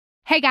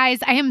Hey guys,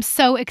 I am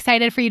so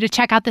excited for you to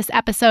check out this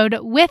episode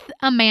with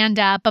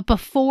Amanda. But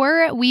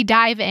before we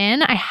dive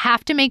in, I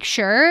have to make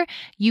sure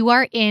you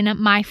are in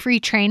my free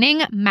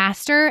training,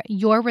 Master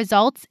Your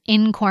Results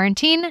in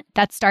Quarantine,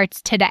 that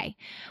starts today,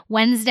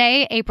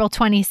 Wednesday, April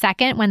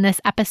 22nd, when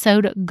this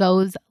episode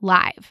goes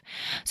live.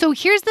 So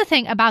here's the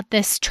thing about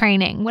this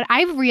training. What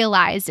I've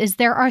realized is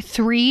there are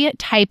 3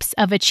 types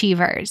of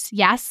achievers.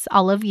 Yes,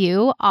 all of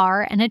you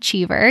are an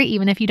achiever,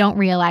 even if you don't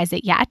realize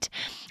it yet.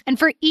 And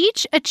for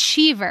each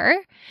achiever,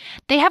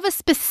 they have a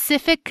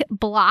specific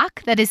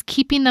block that is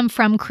keeping them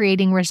from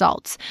creating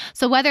results.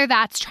 So whether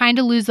that's trying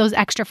to lose those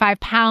extra 5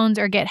 pounds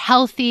or get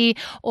healthy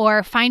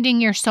or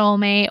finding your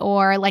soulmate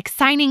or like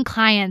signing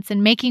clients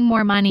and making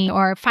more money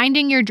or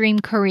finding your dream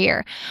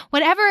career,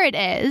 whatever it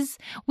is,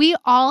 we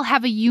all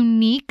have a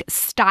unique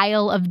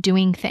style of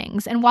doing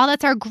things. And while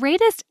that's our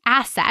greatest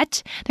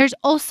asset, there's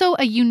also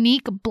a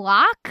unique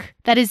block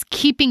that is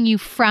keeping you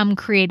from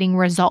creating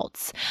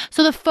results.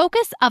 So the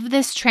focus of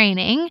this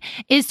training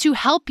is to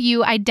help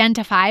you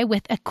identify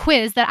with a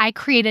quiz that I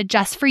created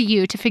just for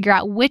you to figure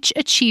out which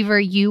achiever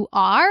you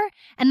are,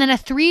 and then a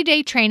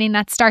 3-day training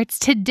that starts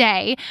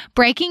today,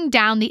 breaking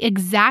down the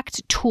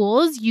exact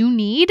tools you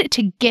need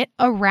to get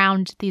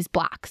around these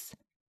blocks.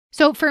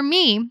 So for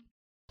me,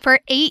 for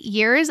 8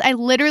 years, I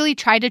literally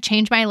tried to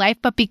change my life,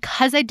 but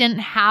because I didn't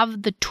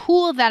have the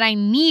tool that I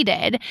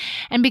needed,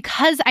 and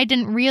because I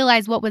didn't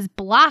realize what was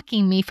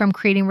blocking me from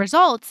creating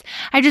results,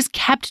 I just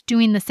kept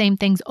doing the same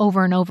things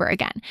over and over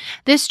again.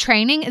 This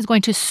training is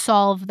going to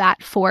solve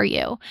that for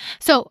you.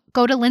 So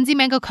go to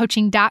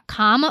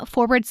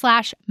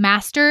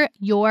lindsaymangocoaching.com/master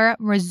your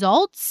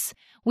results.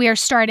 We are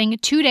starting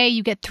today.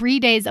 You get 3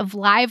 days of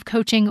live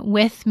coaching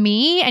with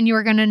me, and you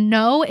are going to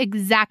know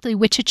exactly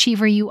which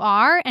achiever you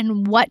are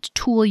and what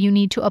tool you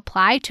need to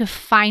apply to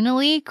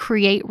finally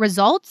create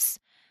results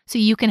so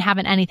you can have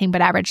an anything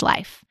but average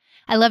life.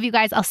 I love you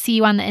guys. I'll see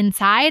you on the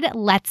inside.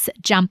 Let's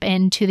jump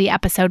into the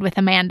episode with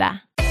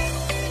Amanda.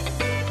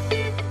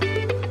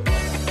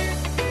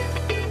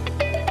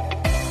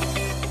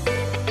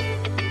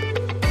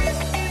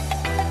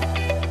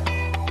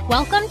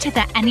 Welcome to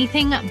the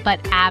Anything But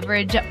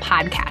Average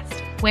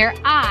podcast, where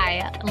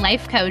I,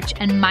 life coach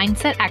and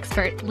mindset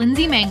expert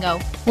Lindsay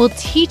Mango, will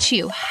teach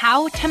you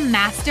how to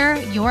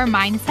master your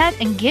mindset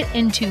and get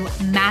into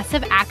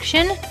massive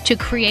action to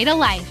create a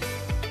life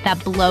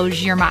that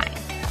blows your mind.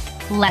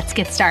 Let's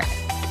get started.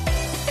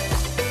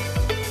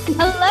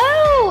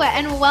 Hello,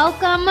 and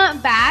welcome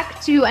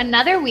back to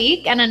another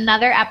week and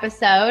another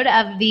episode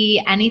of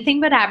the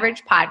Anything But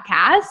Average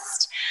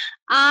podcast.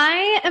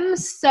 I am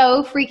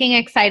so freaking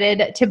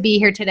excited to be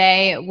here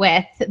today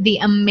with the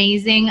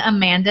amazing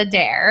Amanda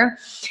Dare,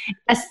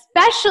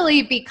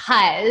 especially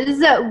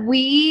because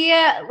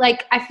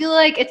I feel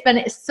like it's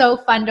been so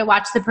fun to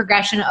watch the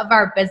progression of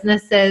our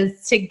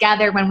businesses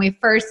together when we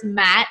first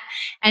met,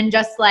 and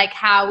just like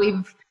how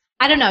we've,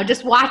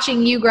 just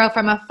watching you grow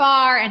from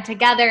afar and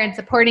together and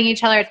supporting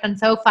each other. It's been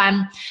so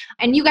fun.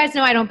 And you guys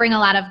know I don't bring a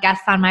lot of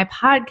guests on my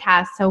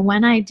podcast, so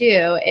when I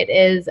do, it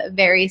is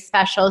very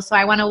special. So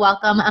I want to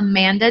welcome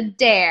Amanda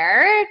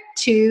Dare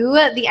to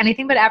the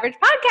Anything But Average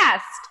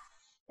podcast.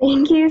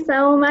 Thank you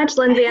so much,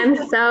 Lindsay.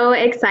 I'm so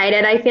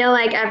excited. I feel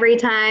like every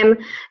time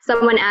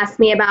someone asks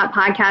me about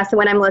podcasts and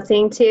what I'm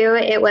listening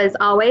to, it was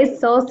always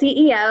Soul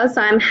CEO.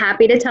 So I'm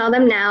happy to tell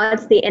them now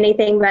it's the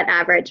Anything But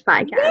Average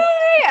podcast. Yay!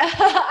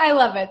 I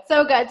love it.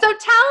 So good. So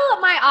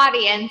tell my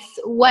audience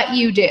what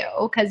you do,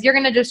 because you're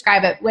going to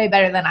describe it way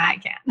better than I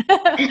can.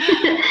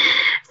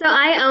 So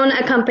I own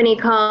a company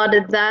called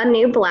The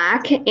New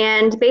Black,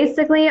 and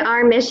basically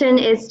our mission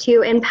is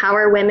to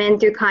empower women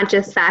through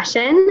conscious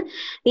fashion.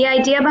 The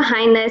idea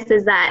behind this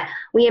is that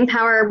we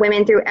empower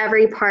women through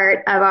every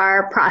part of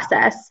our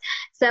process.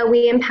 So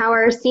we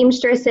empower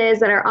seamstresses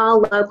that are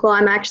all local.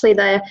 I'm actually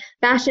the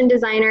fashion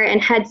designer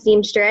and head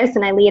seamstress,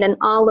 and I lead an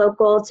all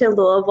local to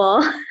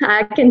Louisville,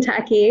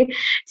 Kentucky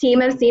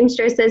team of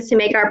seamstresses to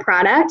make our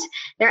product.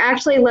 They're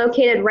actually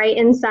located right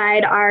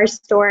inside our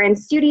store and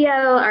studio,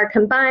 are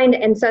combined,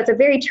 and so it's a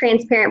very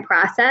transparent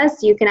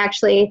process. You can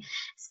actually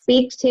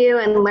speak to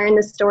and learn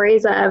the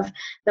stories of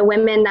the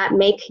women that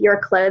make your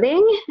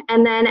clothing.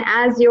 And then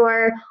as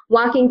you're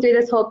walking through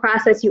this whole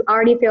process, you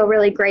already feel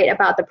really great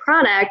about the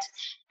product.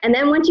 And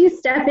then once you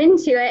step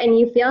into it and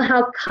you feel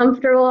how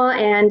comfortable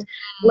and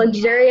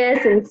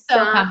luxurious and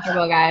so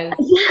comfortable, guys.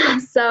 Yeah,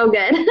 so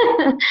good.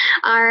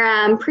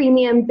 Our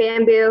premium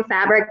bamboo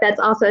fabric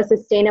that's also a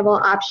sustainable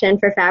option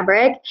for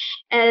fabric,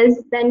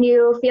 is then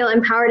you feel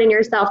empowered in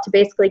yourself to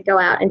basically go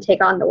out and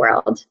take on the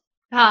world.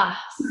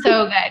 Ah,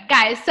 so good.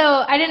 Guys,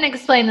 so I didn't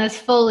explain this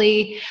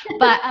fully,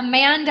 but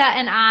Amanda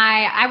and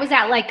I was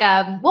at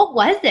what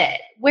was it?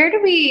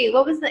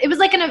 it was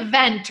like an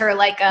event or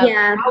like a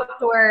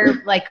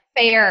outdoor like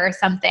fair or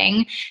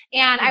something.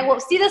 And I will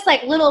see this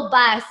like little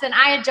bus, and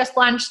I had just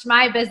launched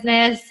my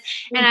business,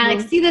 and I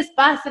like see this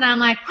bus, and I'm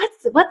like,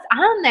 what's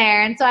on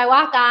there? And so I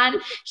walk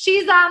on,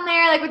 she's on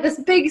there like with this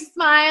big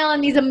smile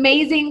and these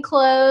amazing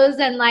clothes.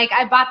 And like,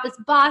 I bought this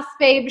Boss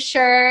Babe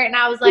shirt, and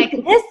I was like,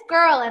 this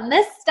girl and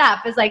this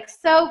stuff is like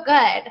so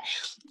good.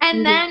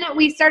 And then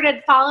we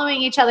started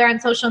following each other on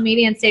social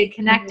media and stayed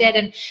connected.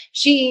 And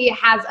she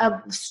has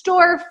a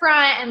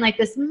storefront and like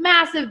this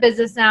massive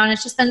business now. And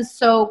it's just been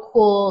so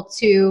cool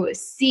to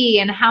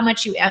see and how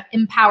much you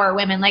empower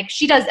women. Like,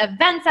 she does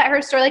events at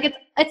her store. Like,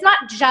 it's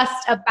not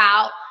just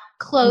about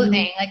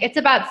clothing. Like, it's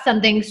about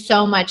something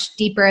so much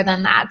deeper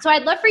than that. So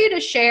I'd love for you to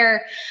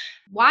share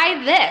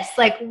why this,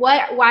 like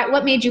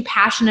what made you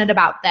passionate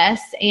about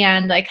this,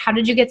 and like, how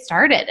did you get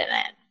started in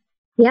it?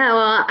 Yeah,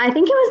 well, I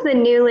think it was the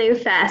Nulu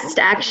Fest,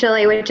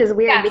 actually, which is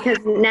weird because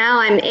now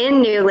I'm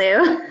in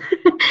Nulu.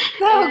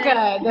 So good.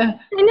 I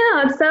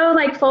know, it's so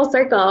like full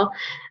circle.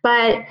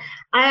 But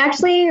I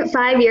actually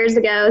 5 years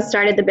ago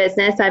started the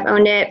business. I've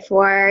owned it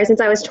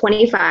since I was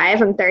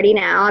 25. I'm 30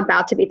 now,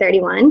 about to be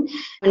 31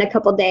 in a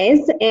couple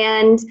days.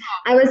 And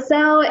I was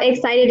so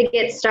excited to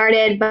get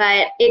started,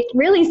 but it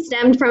really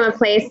stemmed from a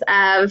place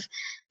of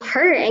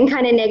hurt and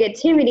kind of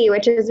negativity,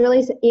 which is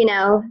really,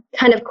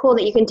 kind of cool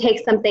that you can take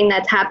something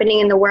that's happening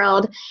in the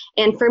world.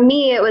 And for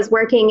me, it was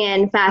working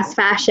in fast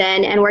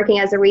fashion and working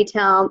as a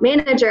retail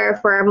manager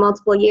for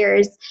multiple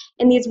years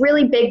in these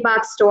really big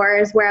box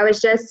stores where I was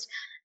just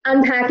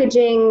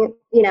unpackaging,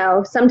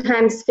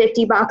 sometimes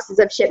 50 boxes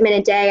of shipment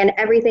a day, and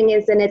everything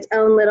is in its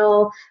own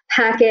little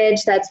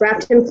package that's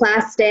wrapped in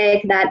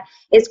plastic that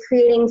is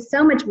creating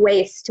so much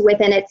waste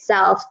within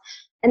itself.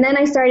 And then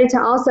I started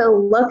to also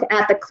look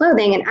at the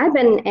clothing, and I've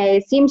been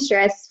a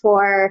seamstress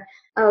for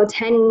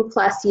 10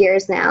 plus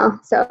years now,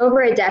 so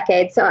over a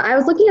decade. So I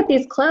was looking at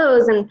these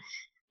clothes, and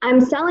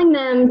I'm selling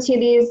them to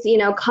these,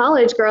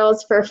 college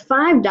girls for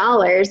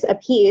 $5 a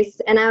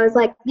piece. And I was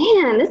like,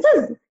 man, this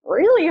is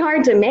really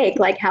hard to make.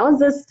 Like, how is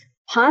this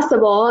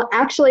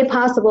actually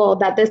possible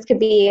that this could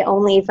be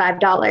only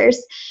 $5?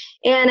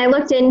 And I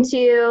looked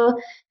into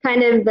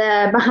kind of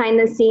the behind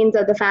the scenes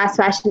of the fast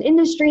fashion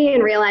industry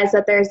and realized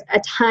that there's a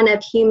ton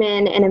of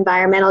human and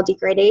environmental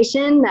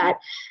degradation that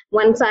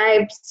once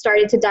I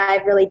started to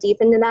dive really deep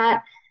into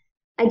that,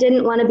 I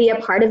didn't want to be a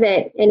part of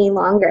it any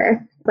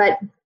longer. But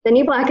The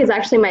New Black is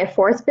actually my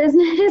fourth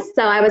business.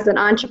 So I was an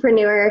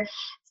entrepreneur,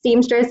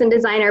 seamstress, and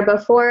designer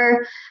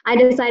before I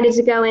decided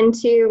to go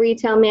into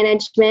retail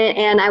management.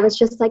 And I was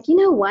just like, you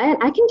know what?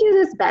 I can do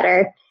this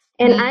better.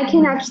 And I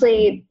can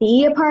actually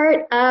be a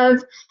part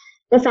of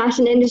the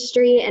fashion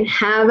industry and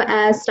have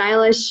a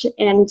stylish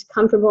and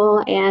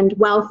comfortable and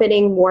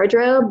well-fitting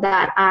wardrobe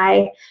that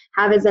I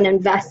have as an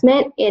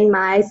investment in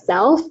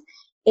myself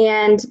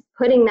and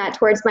putting that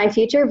towards my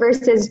future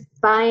versus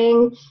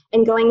buying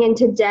and going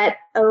into debt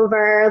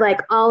over like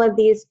all of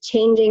these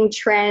changing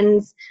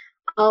trends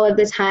all of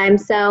the time.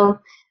 So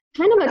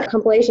kind of a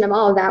compilation of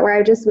all of that where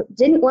I just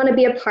didn't want to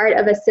be a part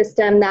of a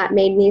system that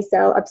made me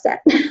so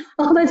upset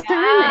all the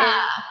time.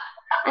 Yeah.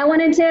 I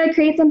wanted to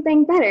create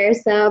something better,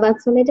 so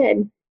that's what I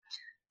did.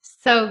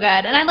 So good.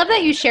 And I love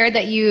that you shared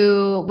that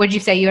you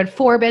had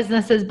 4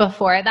 businesses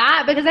before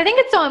that, because I think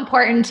it's so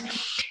important,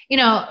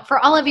 for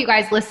all of you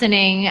guys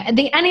listening,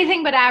 the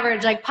Anything But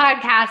Average, like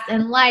podcast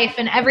and life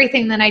and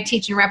everything that I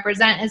teach and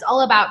represent is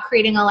all about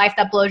creating a life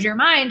that blows your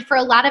mind. For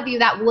a lot of you,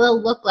 that will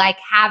look like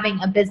having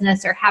a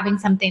business or having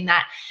something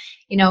that,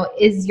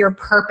 is your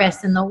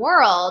purpose in the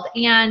world.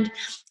 And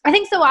I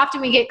think so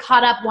often we get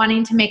caught up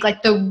wanting to make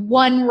like the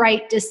one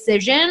right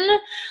decision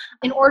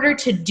in order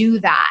to do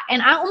that.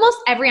 And almost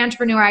every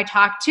entrepreneur I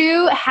talk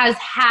to has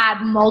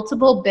had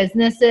multiple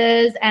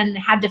businesses and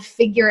had to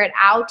figure it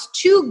out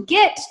to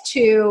get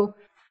to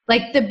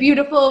like the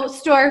beautiful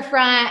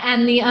storefront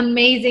and the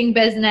amazing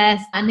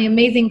business and the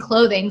amazing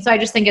clothing. So I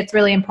just think it's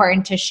really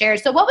important to share.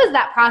 So what was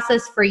that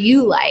process for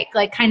you like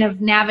kind of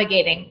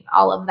navigating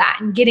all of that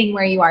and getting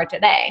where you are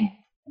today?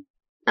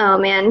 Oh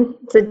man,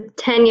 it's a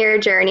 10-year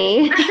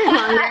journey.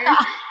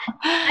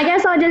 I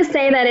guess I'll just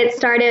say that it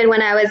started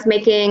when I was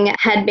making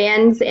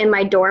headbands in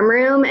my dorm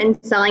room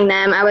and selling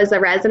them. I was a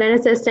resident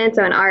assistant,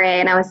 so an RA,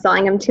 and I was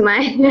selling them to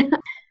my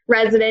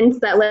residents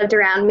that lived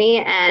around me.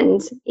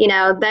 And,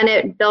 then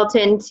it built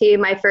into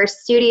my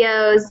first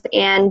studios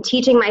and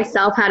teaching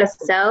myself how to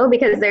sew,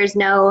 because there's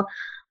no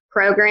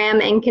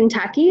program in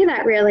Kentucky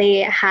that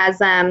really has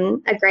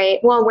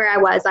where I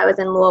was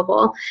in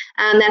Louisville,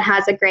 that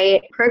has a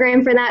great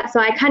program for that. So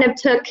I kind of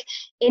took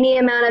any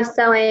amount of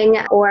sewing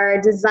or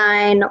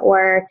design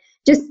or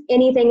just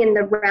anything in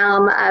the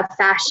realm of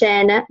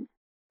fashion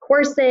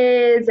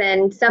courses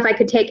and stuff I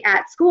could take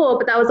at school,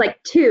 but that was like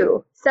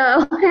 2.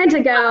 So I had to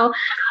go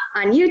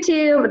on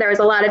YouTube. There was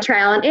a lot of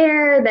trial and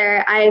error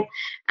there. I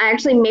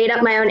actually made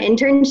up my own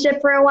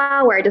internship for a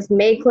while where I just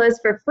made clothes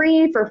for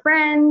free for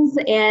friends,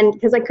 and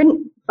because I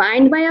couldn't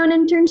find my own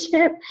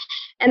internship.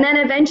 And then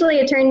eventually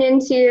it turned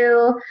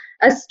into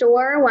a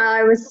store while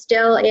I was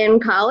still in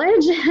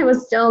college. I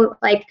was still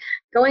like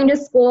going to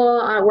school,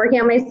 working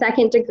on my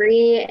second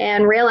degree,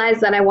 and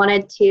realized that I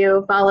wanted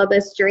to follow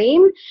this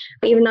dream,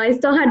 even though I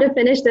still had to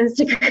finish this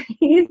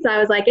degree. So I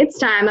was like, it's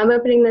time, I'm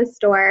opening this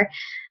store.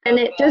 And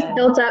it just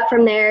built up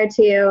from there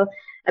to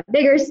a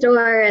bigger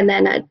store, and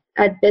then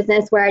a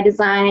business where I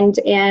designed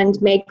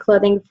and made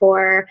clothing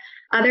for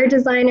other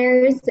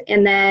designers,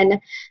 and then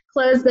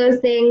closed those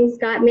things,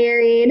 got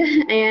married,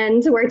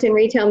 and worked in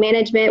retail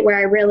management, where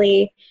I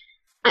really,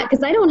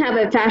 because I don't have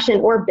a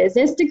fashion or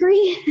business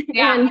degree,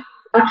 Yeah. and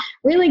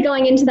really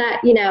going into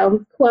that,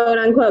 quote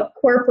unquote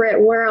corporate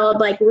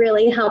world, like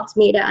really helped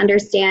me to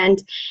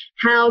understand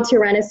how to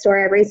run a store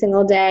every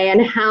single day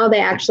and how they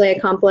actually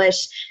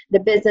accomplish the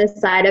business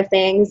side of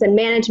things and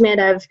management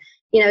of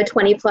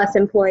 20 plus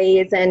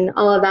employees and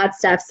all of that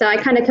stuff. So I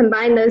kind of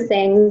combined those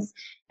things.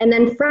 And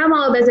then from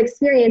all of those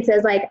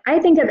experiences, like I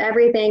think of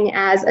everything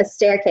as a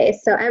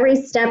staircase. So every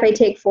step I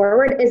take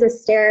forward is a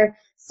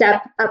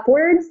step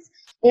upwards.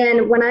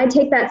 And when I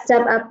take that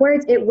step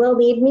upwards, it will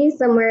lead me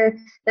somewhere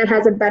that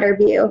has a better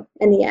view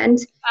in the end.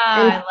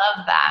 I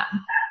love that.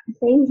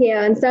 Thank you.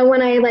 And so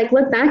when I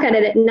look back at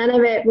it, none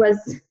of it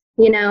was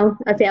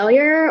a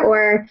failure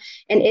or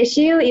an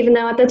issue, even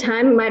though at the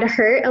time it might have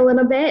hurt a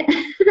little bit,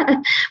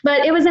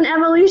 but it was an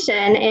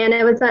evolution, and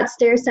it was that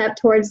stair step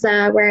towards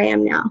where I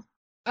am now.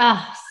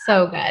 Oh,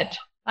 so good.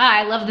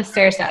 I love the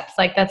stair steps.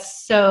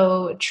 That's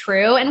so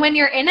true. And when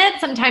you're in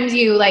it, sometimes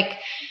you're like,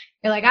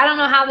 I don't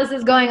know how this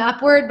is going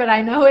upward, but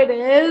I know it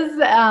is.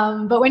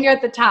 But when you're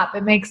at the top,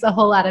 it makes a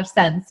whole lot of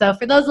sense. So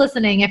for those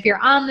listening, if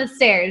you're on the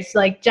stairs,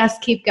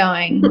 just keep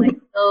going,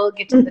 you'll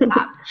get to the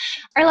top.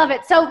 I love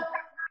it. So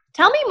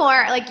tell me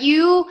more,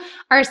 you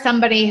are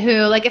somebody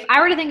who, if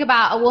I were to think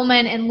about a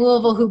woman in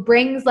Louisville who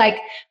brings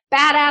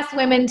badass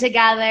women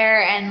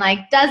together and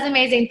does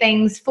amazing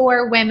things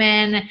for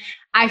women,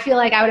 I feel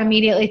like I would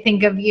immediately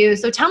think of you.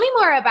 So tell me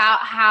more about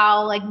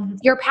how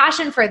your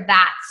passion for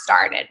that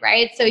started,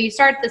 right? So you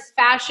start this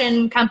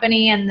fashion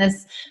company and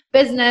this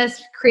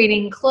business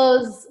creating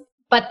clothes,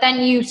 but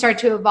then you start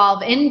to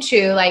evolve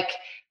into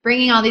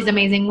bringing all these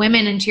amazing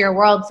women into your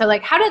world. So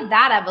how did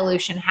that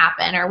evolution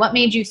happen, or what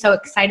made you so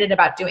excited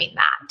about doing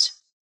that?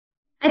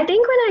 I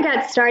think when I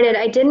got started,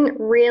 I didn't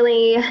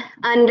really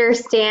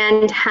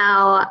understand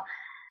how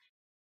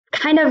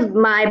kind of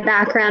my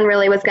background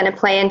really was going to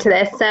play into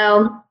this.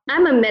 So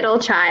I'm a middle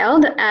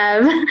child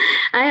I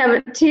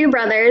have two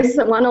brothers,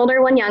 one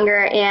older, one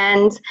younger,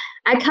 and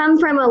I come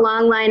from a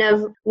long line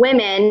of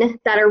women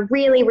that are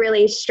really,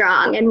 really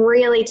strong and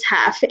really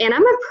tough. And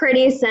I'm a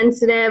pretty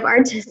sensitive,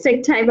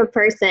 artistic type of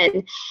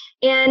person.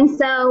 And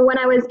so when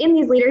I was in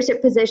these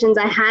leadership positions,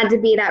 I had to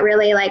be that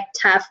really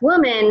tough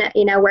woman,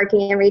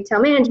 working in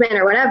retail management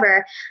or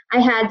whatever. I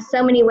had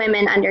so many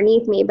women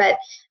underneath me, but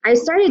I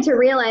started to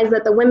realize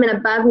that the women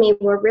above me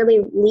were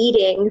really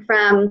leading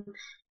from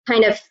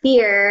kind of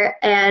fear,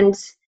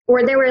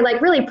 or they were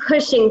really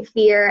pushing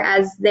fear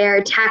as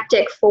their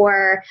tactic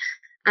for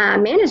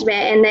management,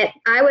 and that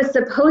I was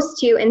supposed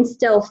to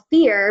instill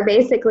fear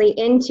basically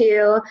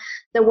into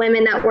the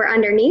women that were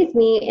underneath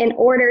me in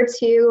order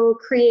to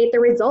create the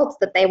results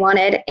that they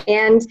wanted.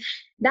 And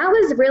that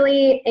was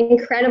really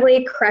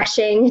incredibly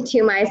crushing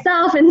to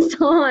myself and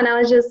so on. I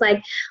was just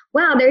like,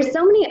 wow, there's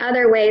so many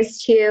other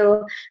ways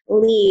to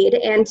lead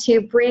and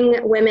to bring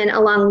women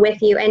along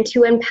with you and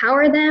to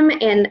empower them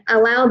and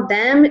allow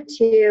them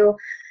to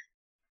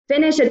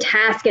finish a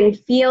task and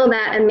feel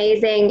that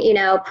amazing,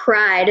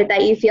 pride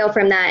that you feel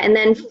from that. And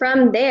then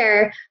from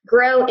there,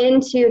 grow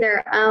into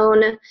their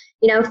own,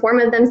 form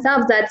of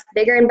themselves that's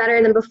bigger and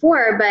better than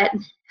before, but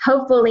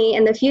hopefully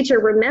in the future,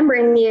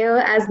 remembering you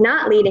as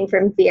not leading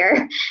from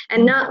fear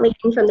and not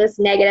leading from this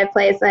negative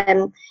place.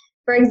 And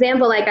for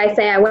example, like I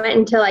say, I went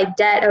into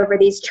debt over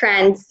these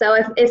trends. So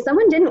if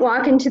someone didn't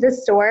walk into the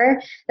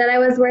store that I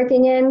was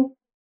working in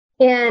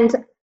and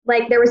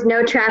there was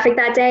no traffic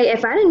that day,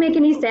 if I didn't make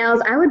any sales,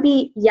 I would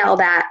be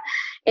yelled at.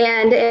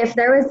 And if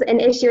there was an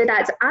issue with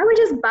that, so I would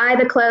just buy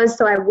the clothes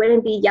so I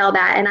wouldn't be yelled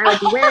at, and I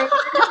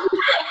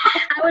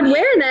would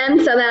wear them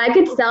so that I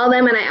could sell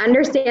them. And I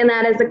understand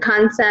that as a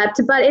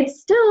concept, but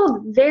it's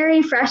still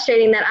very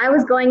frustrating that I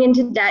was going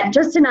into debt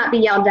just to not be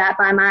yelled at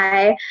by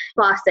my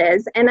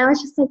bosses. And I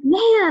was just like,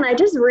 man, I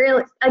just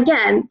really,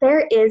 again,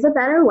 there is a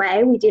better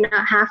way. We do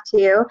not have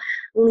to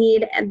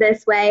lead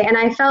this way. And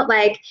I felt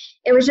like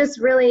it was just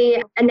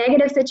really a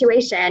negative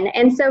situation.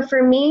 And so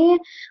for me,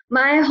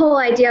 my whole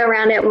idea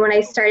around it, when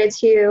I started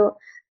to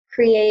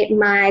create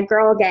my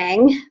girl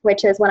gang,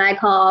 which is what I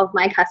call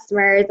my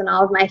customers and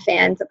all of my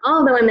fans and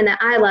all the women that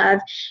I love,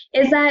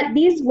 is that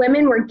these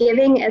women were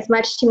giving as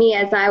much to me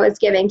as I was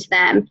giving to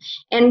them.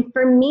 And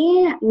for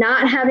me,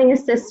 not having a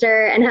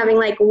sister and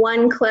having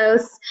one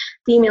close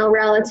female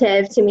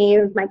relative to me,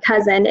 my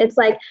cousin, it's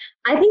I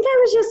think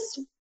I was just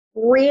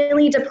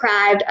really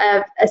deprived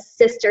of a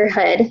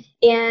sisterhood.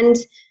 And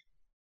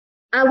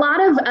a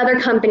lot of other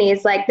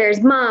companies, like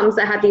there's moms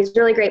that have these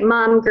really great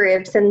mom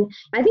groups. And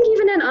I think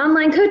even in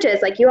online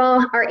coaches, like you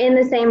all are in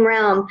the same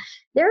realm.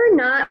 There are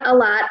not a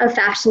lot of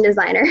fashion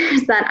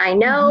designers that I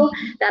know,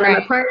 that I'm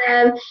a part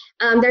of.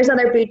 There's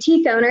other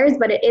boutique owners,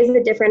 but it is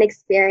a different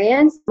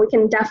experience. We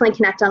can definitely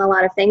connect on a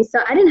lot of things. So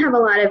I didn't have a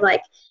lot of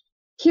like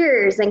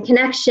peers and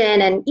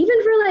connection, and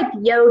even for like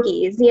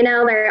yogis,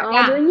 they're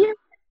all doing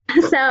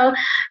yoga. So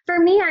for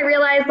me, I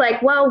realized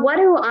like, well, what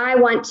do I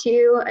want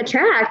to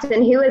attract,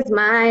 and who is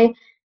my,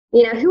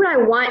 who do I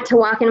want to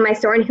walk into my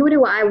store, and who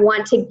do I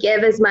want to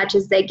give as much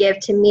as they give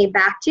to me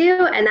back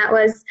to? And that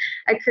was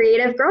a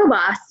creative girl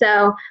boss.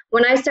 So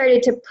when I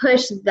started to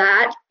push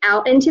that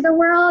out into the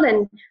world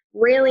and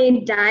really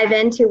dive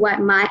into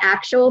what my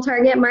actual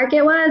target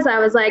market was, I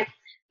was like,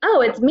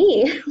 oh, it's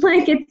me.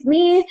 Like, it's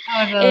me.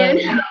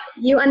 And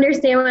you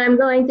understand what I'm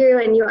going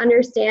through, and you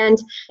understand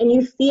and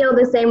you feel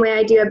the same way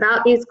I do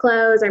about these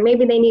clothes, or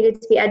maybe they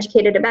needed to be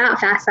educated about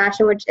fast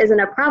fashion, which isn't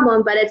a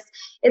problem, but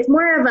it's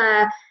more of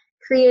a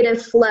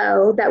creative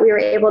flow that we were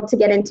able to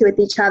get into with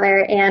each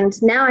other.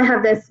 And now I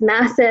have this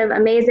massive,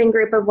 amazing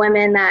group of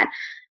women that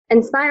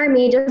inspire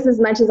me just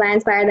as much as I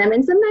inspire them.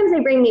 And sometimes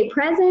they bring me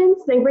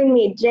presents, they bring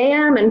me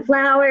jam and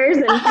flowers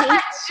and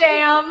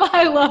jam.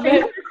 I love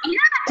it. Yeah,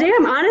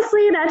 jam.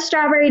 Honestly, that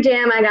strawberry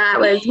jam I got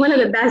was one of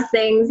the best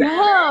things.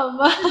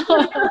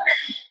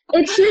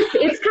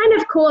 It's kind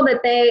of cool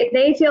that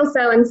they feel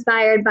so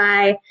inspired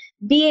by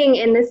being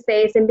in this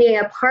space and being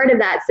a part of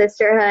that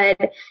sisterhood,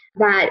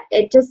 that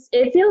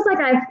it feels like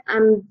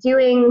I'm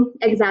doing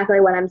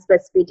exactly what I'm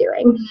supposed to be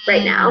doing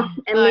right now,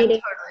 and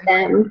leading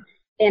them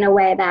in a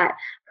way that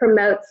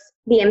promotes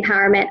the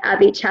empowerment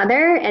of each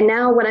other. And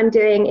now what I'm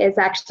doing is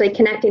actually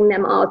connecting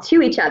them all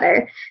to each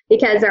other,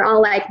 because they're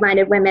all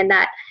like-minded women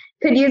that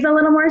could use a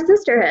little more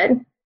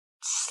sisterhood.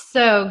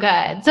 So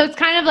good. So it's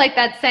kind of like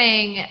that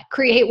saying,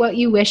 create what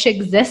you wish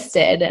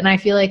existed. And I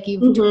feel like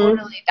you've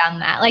totally done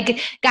that.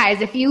 Like,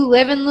 guys, if you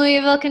live in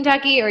Louisville,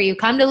 Kentucky, or you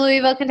come to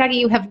Louisville, Kentucky,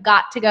 you have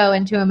got to go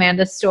into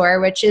Amanda's store,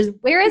 which is,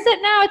 where is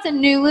it now? It's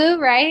in Nulu,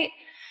 right?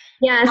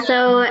 Yeah,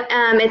 so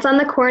it's on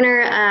the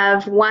corner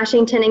of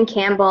Washington and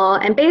Campbell.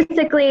 And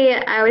basically,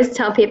 I always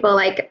tell people,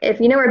 like, if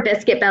you know where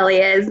Biscuit Belly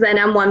is, then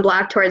I'm 1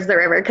 block towards the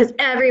river, because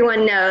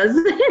everyone knows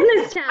in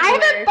this town. I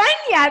haven't been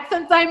yet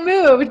since I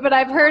moved, but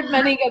I've heard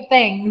many good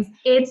things.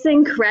 It's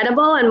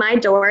incredible, and my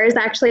doors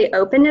actually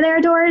open to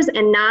their doors,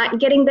 and not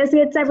getting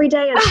biscuits every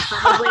day is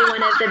probably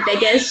one of the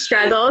biggest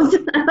struggles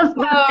of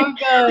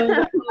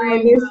my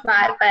new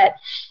spot. But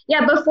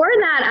yeah, before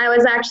that, I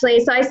was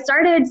actually, so I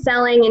started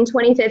selling in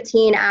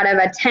 2015 out of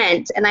a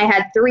tent, and I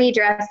had 3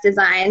 dress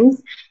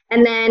designs.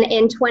 And then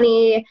in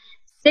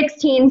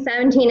 2016,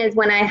 17 is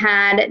when I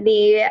had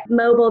the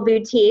mobile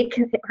boutique.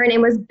 Her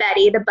name was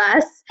Betty the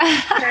Bus.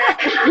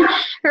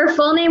 Her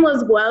full name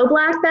was Whoa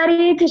Black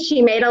Betty, because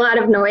she made a lot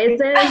of noises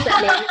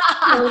that made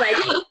I was like,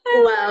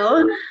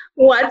 whoa,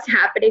 what's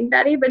happening,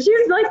 Betty? But she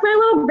was like my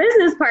little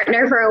business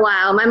partner for a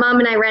while. My mom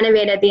and I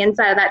renovated the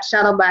inside of that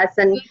shuttle bus,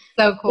 and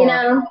so cool.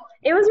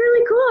 It was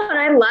really cool, and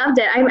I loved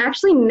it. I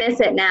actually miss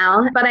it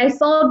now, but I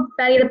sold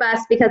Betty the Bus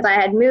because I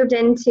had moved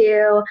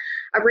into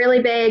a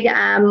really big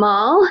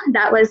mall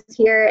that was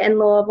here in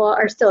Louisville,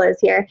 or still is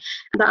here,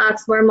 the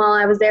Oxmoor Mall.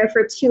 I was there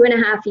for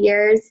 2.5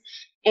 years,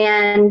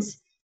 and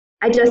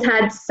I just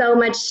had so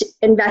much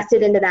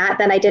invested into that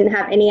I didn't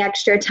have any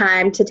extra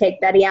time to take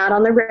Betty out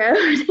on the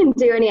road and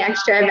do any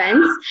extra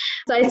events.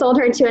 So I sold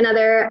her to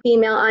another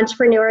female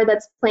entrepreneur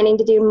that's planning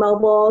to do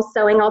mobile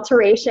sewing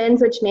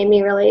alterations, which made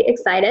me really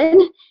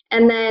excited.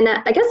 And then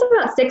I guess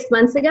about 6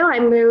 months ago, I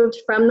moved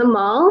from the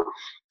mall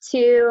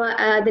to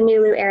the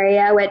Nulu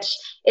area, which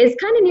is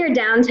kind of near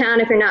downtown.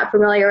 If you're not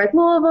familiar with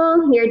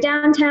Louisville, near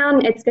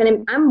downtown,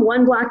 I'm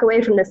 1 block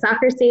away from the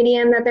soccer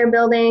stadium that they're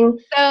building.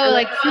 So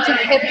like such a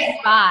hip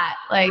spot.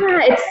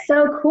 Yeah, it's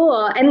so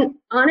cool. And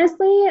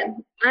honestly,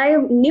 I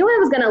knew I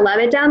was going to love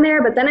it down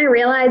there, but then I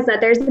realized that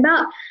there's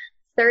about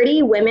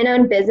 30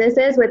 women-owned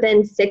businesses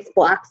within 6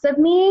 blocks of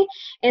me.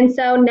 And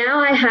so now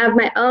I have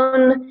my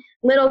own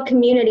little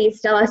community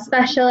still,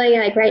 especially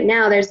like right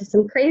now, there's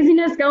some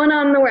craziness going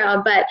on in the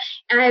world, but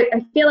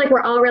I feel like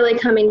we're all really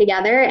coming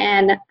together,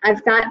 and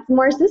I've got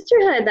more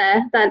sisterhood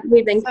that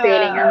we've been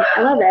creating.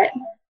 I love it.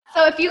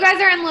 So if you guys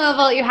are in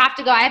Louisville, you have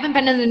to go. I haven't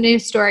been in the new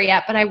store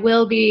yet, but I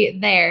will be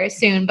there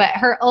soon. But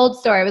her old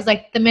store, it was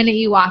like the minute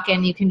you walk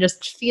in, you can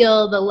just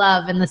feel the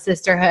love and the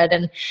sisterhood,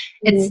 and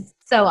it's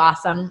so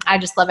awesome. I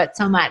just love it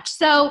so much.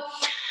 So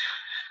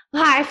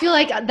I feel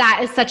like that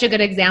is such a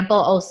good example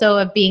also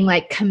of being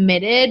like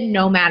committed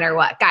no matter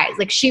what. Guys,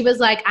 like she was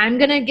like, I'm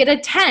going to get a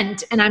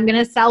tent and I'm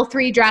going to sell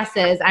 3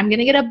 dresses. I'm going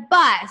to get a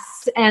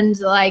bus and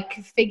like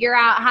figure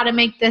out how to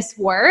make this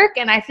work.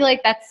 And I feel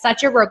like that's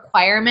such a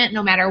requirement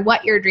no matter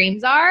what your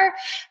dreams are,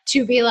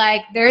 to be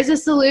like, there's a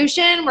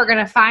solution. We're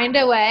going to find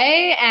a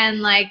way.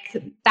 And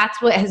like,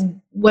 that's what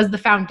was the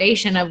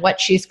foundation of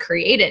what she's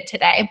created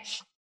today.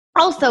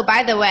 Also,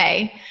 by the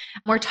way,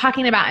 we're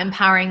talking about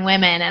empowering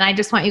women, and I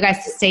just want you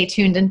guys to stay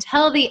tuned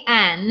until the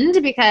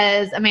end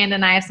because Amanda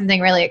and I have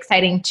something really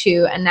exciting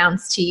to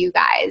announce to you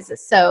guys.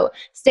 So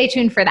stay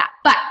tuned for that.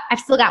 But I've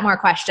still got more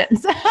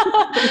questions. So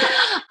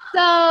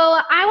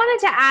I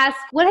wanted to ask,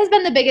 what has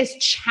been the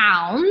biggest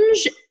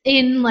challenge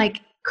in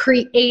like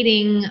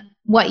creating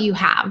what you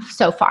have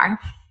so far?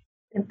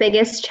 The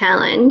biggest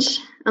challenge.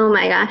 Oh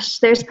my gosh,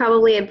 there's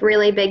probably a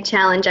really big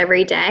challenge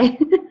every day.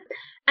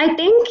 I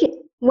think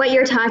what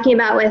you're talking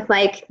about with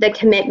like the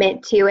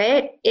commitment to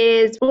it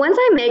is once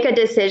I make a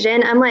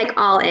decision, I'm like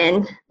all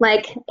in.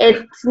 Like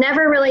it's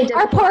never really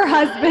difficult. Our poor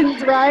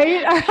husbands,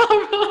 right?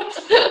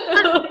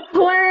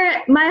 Poor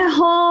my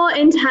whole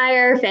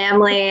entire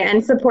family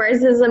and support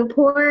system,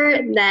 poor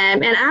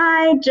them. And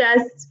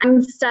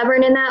I'm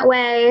stubborn in that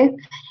way.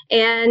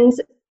 And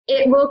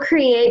it will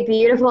create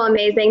beautiful,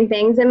 amazing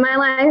things in my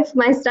life,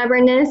 my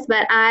stubbornness.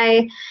 But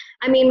I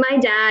mean, my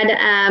dad,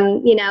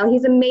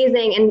 he's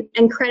amazing and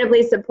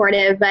incredibly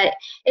supportive, but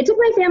it took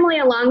my family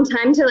a long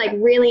time to like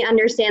really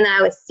understand that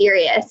I was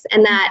serious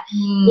and that,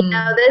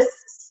 this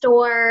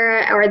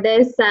store or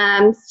this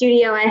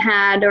studio I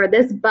had or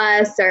this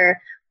bus or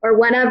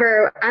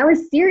whatever, I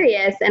was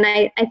serious. And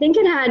I think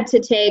it had to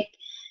take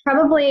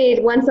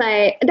probably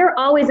they're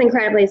always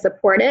incredibly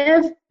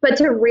supportive, but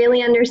to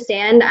really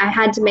understand, I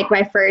had to make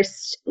my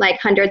first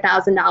like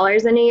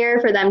 $100,000 in a year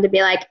for them to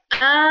be like,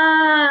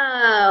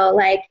 oh,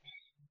 like,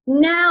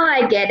 now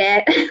I get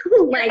it.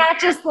 Like, you're not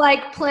just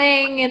like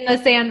playing in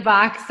the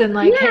sandbox and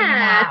like,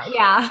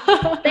 yeah.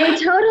 They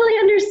totally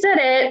understood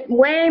it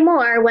way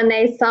more when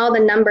they saw the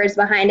numbers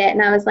behind it.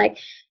 And I was like,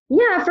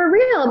 yeah, for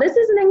real, this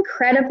is an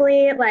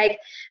incredibly like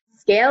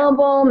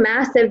scalable,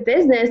 massive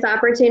business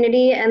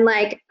opportunity. And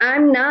like,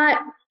 I'm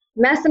not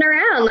messing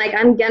around. Like,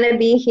 I'm going to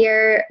be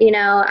here.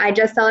 I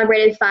just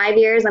celebrated 5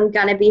 years. I'm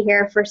going to be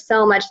here for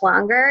so much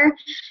longer.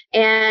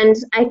 And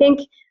I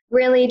think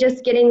really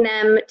just getting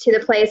them to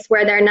the place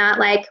where they're not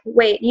like,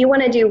 wait, you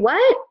want to do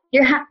what?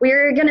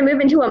 We're going to move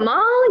into a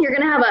mall? You're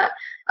going to have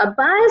a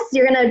bus?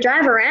 You're going to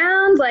drive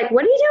around? Like,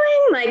 what are you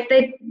doing?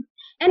 Like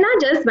and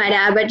not just my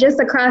dad, but just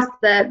across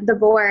the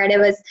board.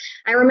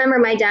 I remember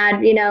my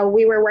dad,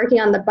 we were working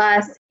on the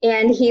bus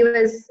and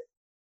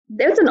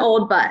it was an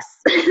old bus,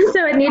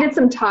 so it needed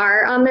some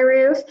tar on the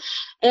roof.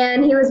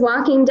 And he was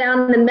walking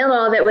down the middle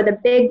of it with a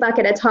big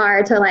bucket of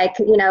tar to like,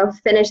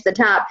 finish the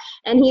top.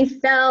 And he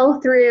fell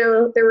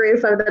through the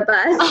roof of the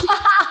bus.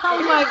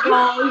 Oh my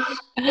gosh.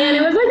 And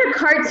it was like a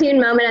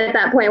cartoon moment at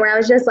that point where I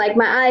was just like,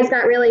 my eyes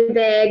got really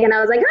big and I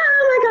was like,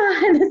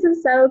 oh my God, this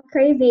is so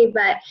crazy.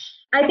 But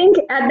I think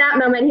at that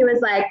moment he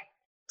was like,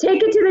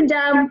 take it to the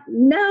dump.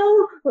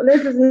 No,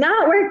 this is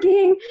not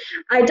working.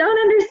 I don't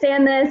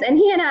understand this. And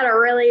he had a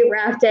really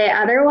rough day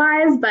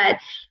otherwise, but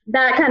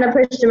that kind of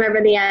pushed him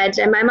over the edge.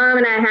 And my mom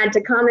and I had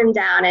to calm him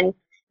down. And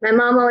my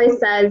mom always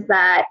says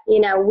that,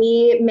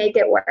 we make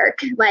it work.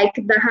 Like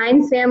the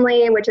Hines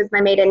family, which is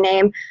my maiden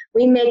name,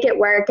 we make it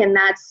work. And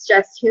that's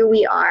just who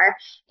we are.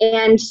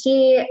 And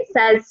she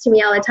says to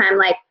me all the time,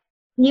 like,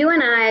 you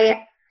and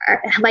I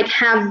like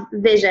have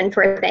vision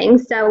for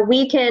things. So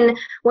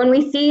when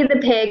we see the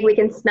pig, we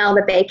can smell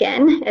the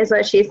bacon is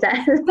what she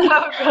says.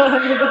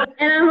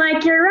 And I'm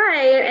like, you're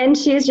right. And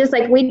she's just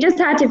like, we just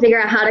had to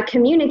figure out how to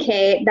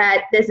communicate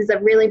that this is a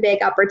really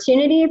big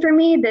opportunity for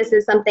me. This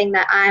is something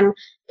that I'm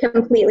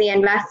completely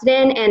invested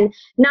in, and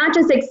not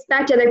just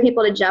expect other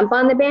people to jump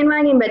on the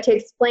bandwagon, but to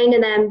explain to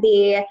them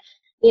the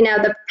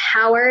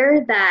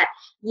power that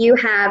you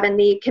have and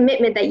the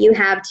commitment that you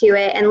have to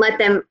it, and let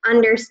them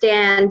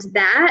understand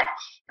that.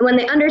 And when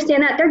they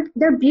understand that,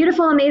 they're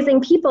beautiful,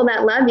 amazing people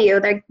that love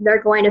you.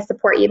 They're going to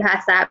support you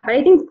past that. But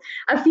I think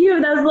a few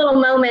of those little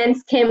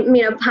moments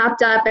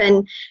popped up,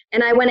 and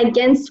I went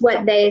against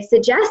what they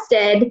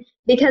suggested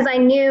because I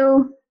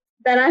knew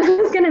that I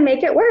was going to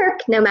make it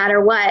work no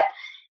matter what.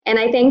 And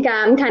I think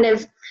kind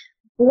of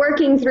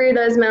working through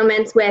those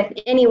moments with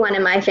anyone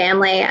in my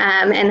family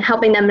and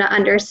helping them to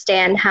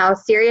understand how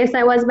serious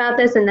I was about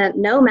this, and that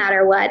no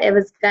matter what, it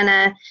was going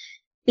to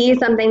be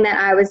something that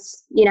I was,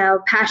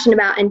 passionate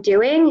about and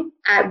doing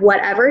at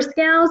whatever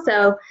scale.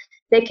 So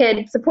they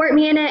could support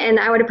me in it, and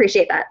I would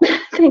appreciate that.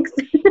 Thanks.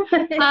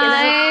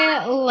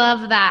 I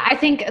love that. I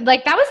think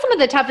like that was some of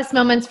the toughest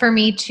moments for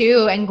me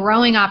too, and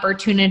growing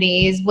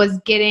opportunities was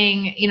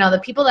getting,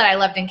 the people that I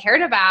loved and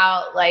cared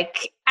about,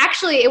 like,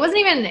 actually, it wasn't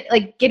even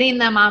like getting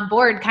them on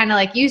board, kind of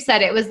like you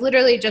said. It was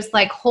literally just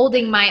like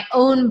holding my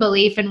own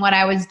belief in what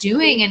I was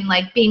doing and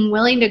like being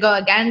willing to go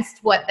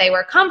against what they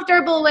were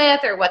comfortable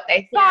with or what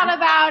they thought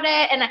about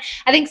it. And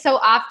I think so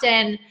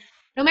often,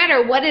 no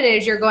matter what it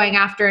is you're going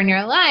after in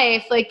your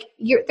life, like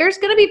there's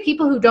going to be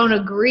people who don't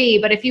agree,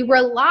 but if you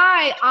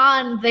rely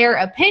on their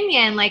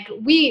opinion, like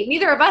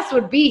neither of us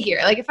would be here.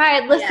 Like if I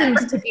had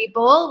listened to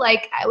people,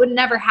 like it would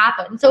never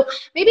happen. So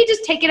maybe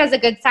just take it as a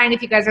good sign.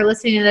 If you guys are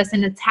listening to this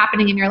and it's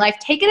happening in your life,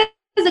 take it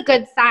as a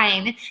good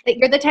sign that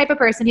you're the type of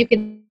person who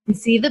can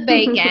see the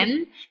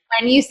bacon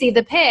when you see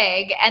the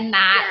pig, and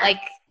that like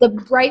the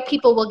right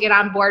people will get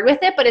on board with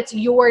it, but it's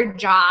your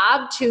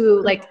job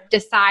to like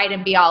decide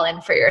and be all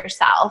in for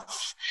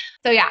yourself.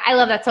 So yeah, I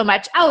love that so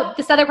much. Oh,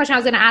 this other question I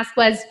was going to ask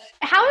was,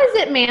 how is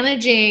it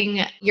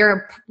managing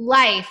your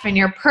life and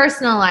your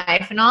personal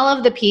life and all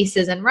of the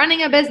pieces and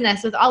running a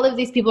business with all of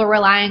these people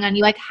relying on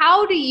you? Like,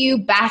 how do you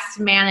best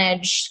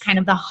manage kind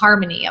of the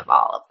harmony of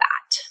all of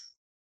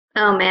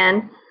that? Oh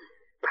man,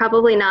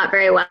 probably not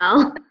very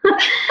well.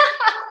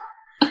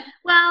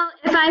 Well,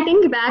 if I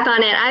think back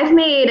on it, I've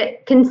made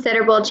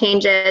considerable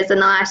changes in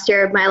the last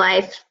year of my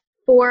life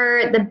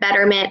for the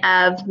betterment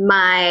of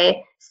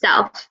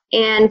myself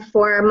and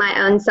for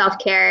my own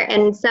self-care.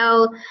 And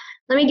so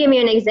let me give you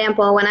an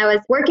example. When I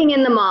was working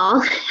in the mall,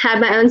 had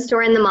my own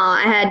store in the mall,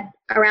 I had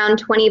around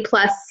 20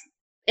 plus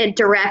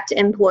direct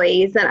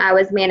employees that I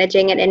was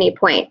managing at any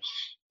point.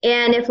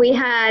 And if we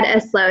had a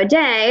slow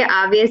day,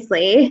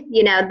 obviously,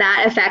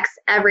 that affects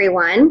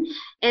everyone.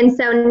 And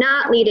so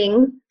not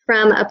leading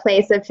from a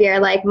place of fear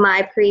like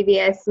my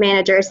previous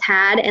managers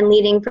had, and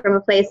leading from a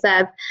place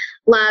of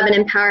love and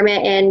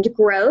empowerment and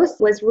growth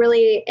was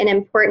really an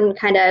important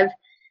kind of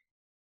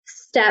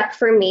step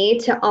for me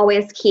to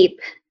always keep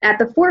at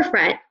the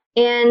forefront.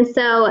 And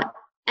so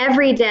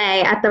every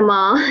day at the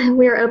mall,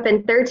 we were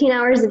open 13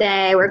 hours a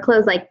day. We're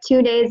closed like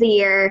 2 days a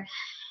year.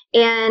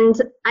 And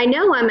I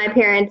know why my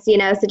parents,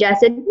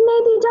 suggested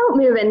maybe don't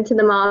move into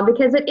the mall,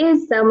 because it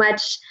is so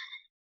much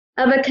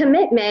of a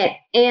commitment.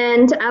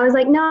 And I was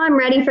like, no, I'm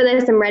ready for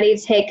this. I'm ready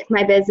to take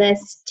my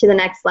business to the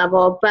next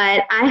level.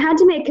 But I had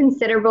to make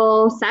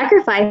considerable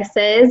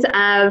sacrifices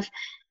of,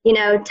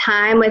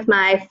 time with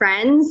my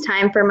friends,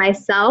 time for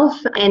myself,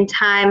 and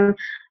time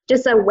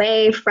just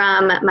away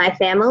from my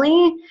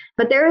family.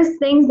 But there was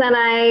things that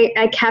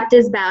I kept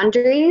as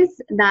boundaries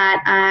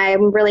that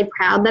I'm really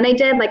proud that I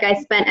did. Like I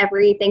spent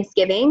every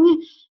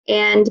Thanksgiving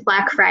and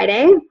Black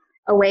Friday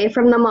away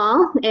from the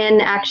mall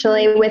and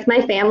actually with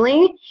my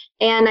family.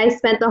 And I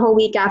spent the whole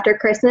week after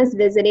Christmas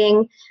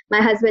visiting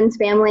my husband's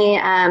family.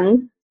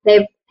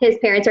 His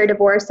parents are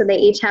divorced, so they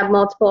each have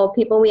multiple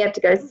people we have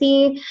to go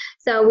see.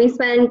 So we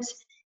spent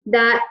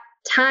that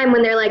time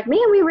when they're like,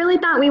 man, we really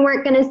thought we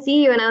weren't going to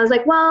see you. And I was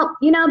like, well,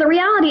 the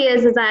reality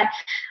is that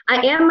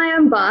I am my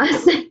own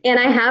boss and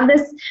I have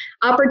this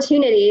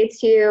opportunity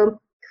to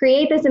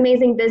create this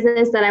amazing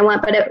business that I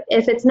want. But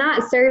if it's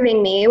not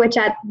serving me, which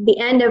at the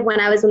end of when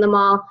I was in the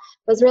mall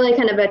was really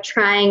kind of a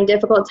trying,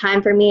 difficult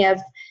time for me,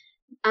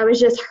 I was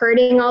just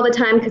hurting all the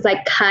time because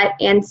I cut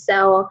and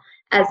sew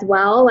as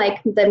well.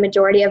 Like the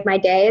majority of my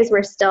days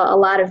were still a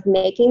lot of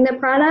making the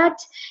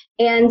product.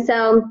 And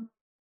so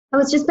I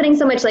was just putting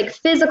so much like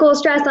physical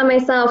stress on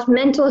myself,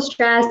 mental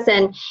stress,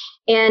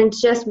 and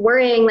just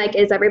worrying, like,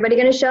 is everybody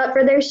going to show up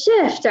for their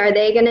shift? Are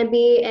they going to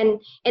be, and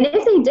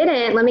if they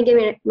didn't, let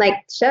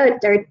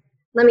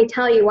me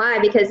tell you why,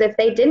 because if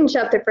they didn't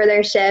show up for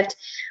their shift,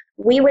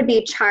 we would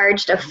be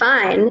charged a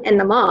fine in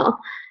the mall.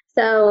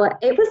 So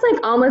it was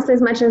like almost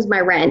as much as my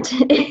rent.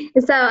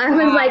 So I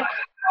was like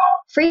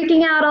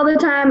freaking out all the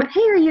time.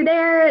 Hey, are you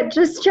there?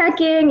 Just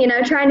checking,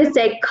 trying to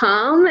stay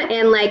calm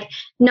and like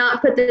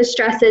not put the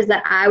stresses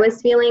that I was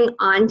feeling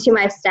onto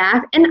my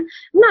staff. And I'm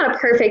not a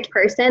perfect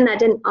person. That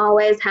didn't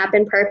always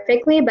happen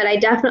perfectly, but I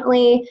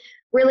definitely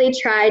really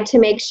tried to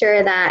make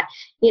sure that,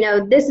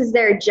 this is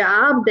their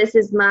job. This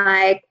is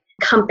my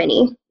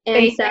company.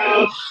 And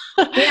so,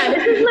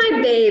 this is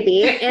my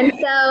baby. And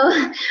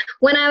so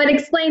when I would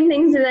explain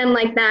things to them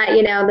like that,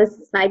 this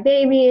is my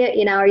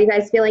baby, are you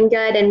guys feeling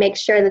good? And make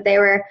sure that they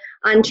were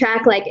on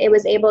track, like it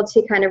was able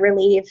to kind of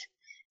relieve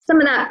some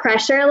of that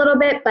pressure a little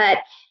bit. But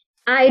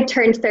I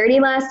turned 30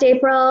 last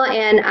April,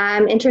 and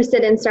I'm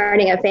interested in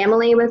starting a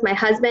family with my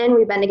husband.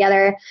 We've been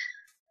together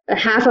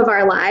half of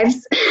our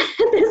lives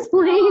at this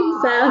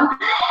point. So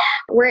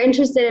we're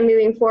interested in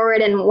moving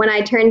forward. And when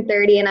I turned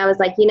 30 and I was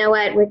like, you know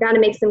what, we've got to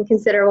make some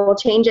considerable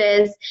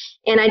changes.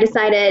 And I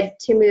decided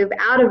to move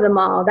out of the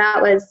mall.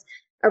 That was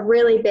a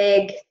really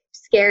big,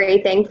 scary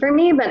thing for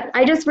me. But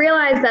I just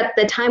realized that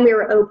the time we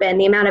were open,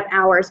 the amount of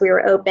hours we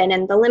were open,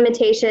 and the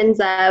limitations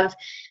of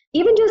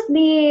even just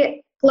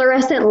the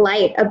fluorescent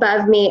light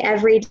above me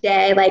every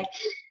day, like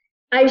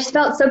I just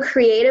felt so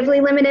creatively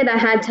limited. I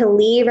had to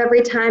leave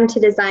every time to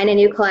design a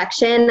new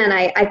collection, and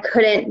I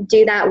couldn't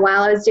do that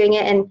while I was doing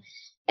it. And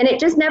it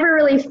just never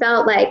really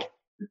felt like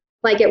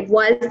it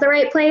was the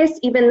right place,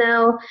 even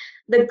though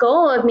the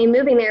goal of me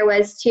moving there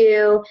was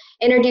to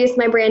introduce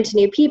my brand to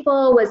new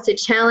people, was to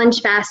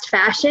challenge fast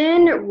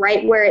fashion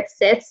right where it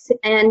sits,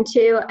 and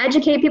to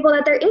educate people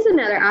that there is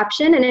another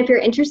option. And if you're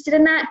interested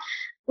in that,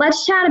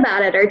 let's chat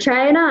about it or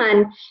try it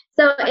on.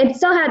 So it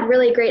still had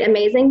really great,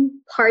 amazing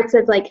parts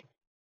of like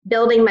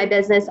building my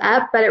business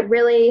up, but it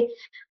really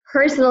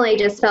personally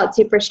just felt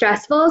super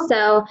stressful.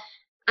 So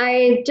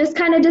I just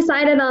kind of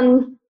decided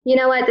on, you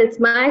know what, it's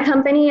my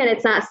company and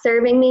it's not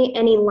serving me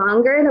any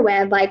longer the way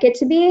I'd like it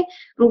to be.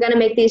 I'm going to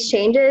make these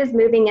changes,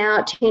 moving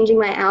out, changing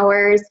my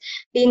hours,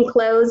 being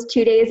closed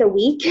 2 days a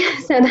week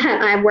so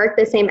that I work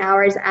the same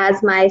hours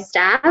as my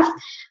staff.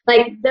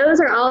 Like those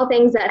are all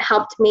things that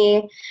helped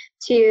me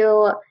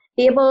to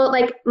people,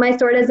 like my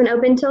store doesn't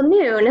open till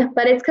noon,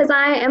 but it's because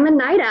I am a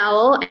night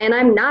owl and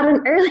I'm not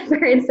an early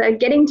bird. So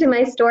getting to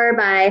my store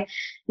by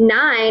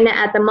 9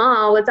 at the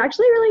mall was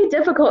actually really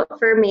difficult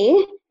for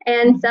me.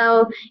 And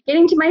so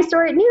getting to my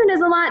store at noon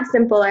is a lot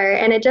simpler,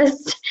 and it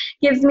just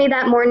gives me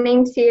that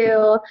morning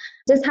to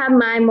just have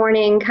my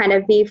morning kind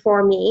of be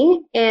for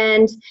me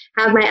and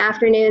have my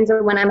afternoons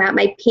or when I'm at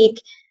my peak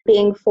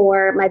being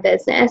for my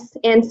business.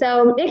 And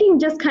so making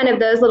just kind of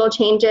those little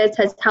changes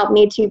has helped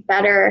me to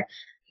better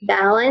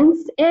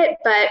balance it.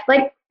 But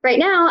like right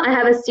now, I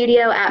have a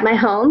studio at my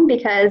home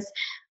because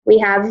we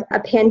have a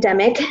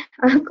pandemic,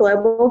 a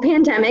global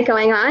pandemic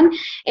going on.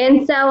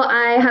 And so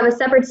I have a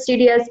separate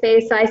studio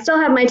space. So I still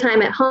have my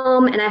time at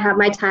home and I have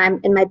my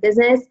time in my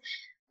business.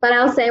 But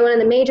I'll say one of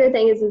the major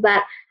things is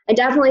that I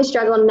definitely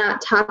struggle to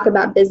not talk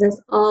about business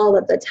all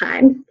of the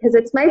time because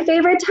it's my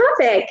favorite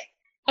topic.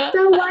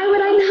 So why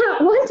would I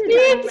not want to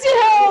Me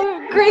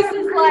too.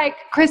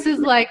 Chris is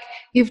like,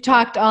 you've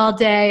talked all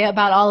day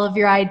about all of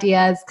your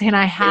ideas. Can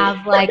I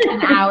have like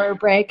an hour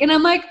break? And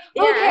I'm like,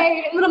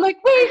 okay. And I'm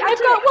like, wait, I've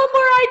got one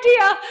more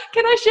idea.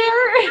 Can I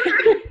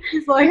share?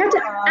 He's like, I have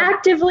to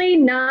actively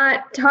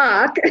not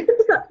talk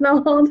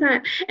the whole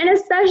time. And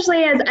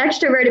especially as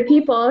extroverted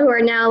people who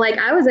are now like,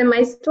 I was in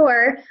my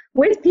store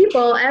with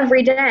people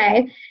every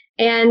day.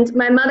 And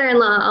my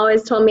mother-in-law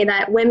always told me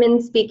that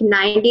women speak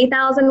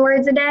 90,000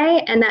 words a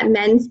day and that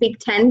men speak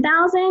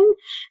 10,000.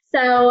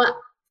 So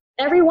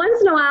every once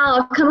in a while,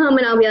 I'll come home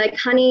and I'll be like,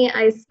 honey,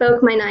 I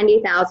spoke my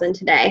 90,000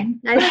 today.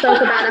 I spoke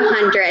about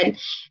 100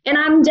 and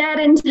I'm dead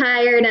and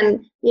tired.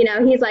 And, you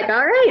know, he's like,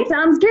 all right,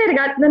 sounds good. I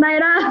got the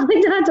night off.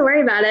 Like, don't have to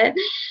worry about it.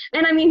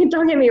 And I mean,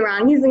 don't get me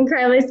wrong. He's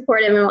incredibly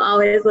supportive and will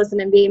always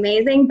listen and be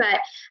amazing. But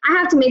I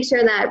have to make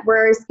sure that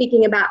we're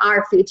speaking about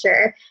our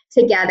future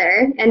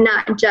together and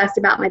not just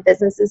about my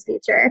business's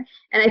future.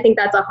 And I think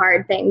that's a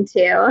hard thing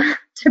to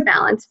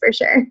balance for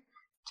sure.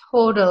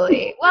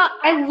 Totally. Well,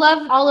 I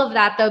love all of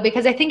that though,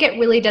 because I think it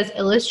really does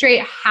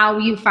illustrate how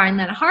you find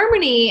that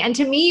harmony. And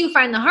to me, you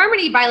find the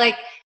harmony by like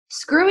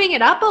screwing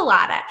it up a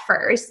lot at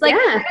first. Like,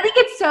 I think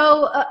it's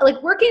so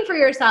like working for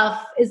yourself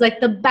is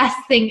like the best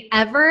thing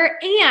ever.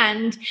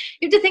 And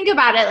you have to think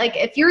about it. Like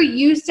if you're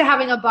used to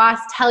having a boss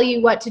tell you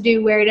what to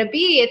do, where to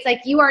be, it's like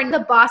you are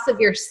the boss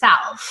of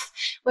yourself,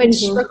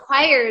 which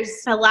requires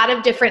a lot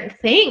of different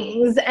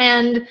things.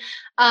 And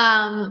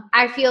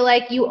I feel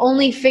like you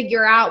only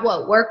figure out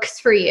what works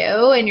for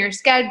you and your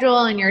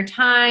schedule and your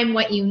time,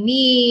 what you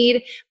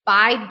need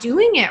by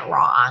doing it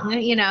wrong,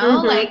 you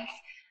know, like,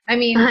 I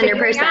mean,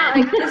 100%. Out,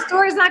 like, the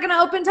store is not going to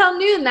open till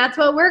noon. That's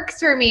what works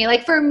for me.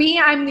 Like for me,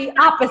 I'm the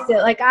opposite.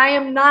 Like I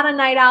am not a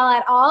night owl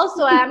at all.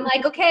 So I'm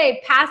like,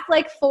 okay, past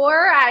like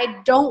 4, I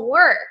don't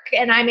work.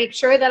 And I make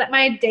sure that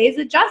my day's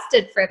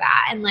adjusted for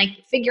that. And like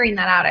figuring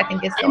that out, I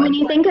think is so And when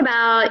you think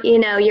about, you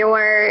know,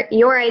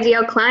 your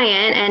ideal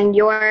client and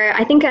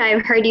I think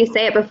I've heard you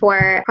say it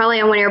before,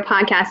 probably on one of your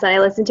podcasts that I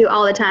listen to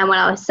all the time when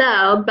I was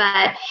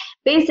but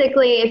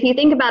basically, if you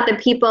think about the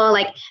people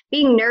like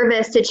being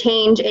nervous to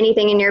change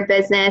anything in your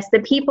business,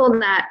 the people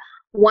that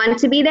want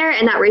to be there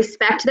and that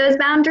respect those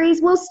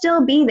boundaries will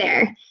still be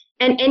there.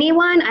 And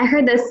I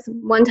heard this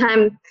one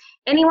time,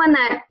 anyone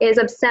that is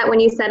upset when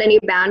you set a new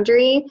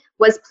boundary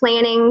was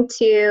planning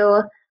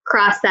to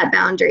cross that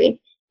boundary.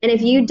 And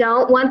if you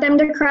don't want them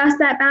to cross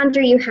that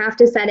boundary, you have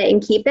to set it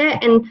and keep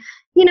it. And,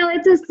 you know,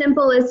 it's as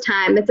simple as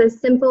time. It's as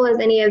simple as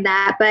any of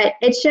that, but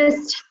it's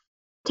just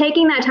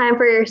taking that time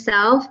for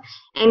yourself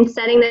and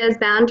setting those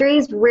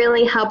boundaries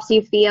really helps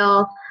you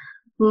feel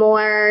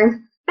more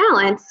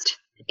balanced.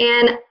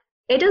 And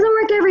it doesn't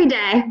work every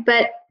day,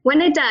 but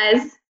when it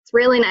does, it's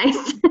really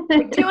nice.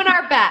 We're doing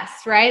our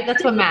best, right?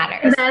 That's what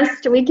matters. The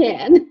best we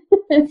can.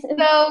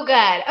 So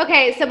good.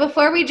 Okay, so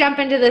before we jump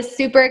into this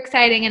super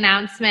exciting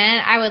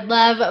announcement, I would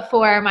love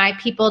for my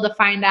people to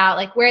find out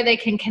like where they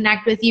can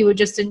connect with you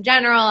just in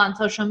general on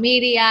social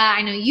media.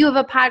 I know you have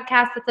a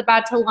podcast that's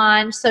about to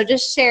launch, so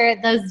just share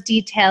those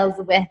details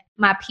with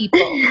my people.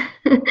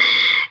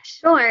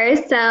 Sure.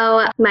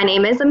 So my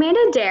name is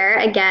Amanda Dare.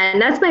 Again,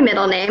 that's my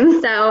middle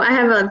name. So I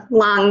have a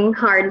long,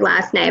 hard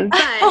last name. But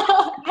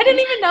I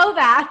didn't even know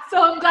that.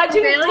 So I'm glad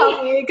you didn't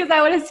tell me because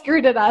I would have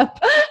screwed it up.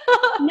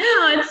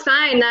 No, it's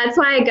fine. That's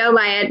why I go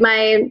by it.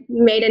 My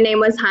maiden name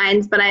was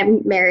Hines, but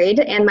I'm married,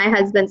 and my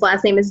husband's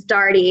last name is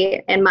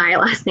Daugherty, and my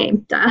last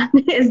name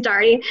is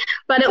Daugherty.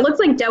 But it looks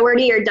like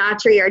Doherty or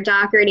Daughtry or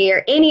Doherty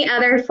or any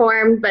other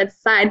form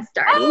besides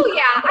Daugherty. Oh,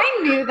 yeah. I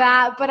knew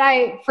that, but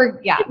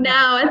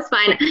No, it's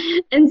fine.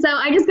 And so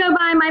I just go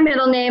by my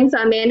middle name, so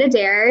Amanda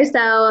Dare.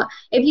 So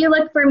if you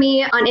look for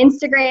me on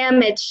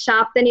Instagram, it's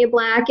Shop the New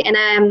Black.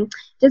 And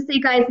just so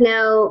you guys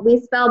know, we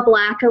spell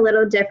black a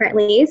little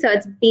differently. So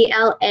it's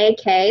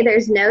BLAK.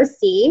 There's no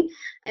C.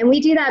 And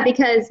we do that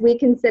because we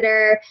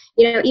consider,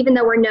 even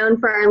though we're known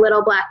for our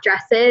little black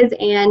dresses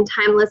and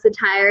timeless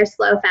attire,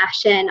 slow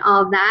fashion,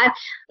 all of that,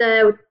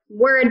 the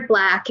word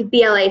black,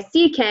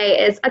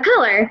 B-L-A-C-K, is a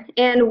color,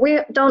 and we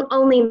don't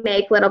only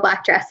make little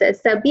black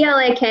dresses. So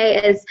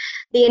B-L-A-K is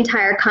the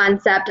entire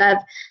concept of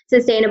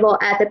sustainable,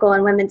 ethical,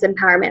 and women's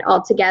empowerment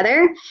all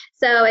together.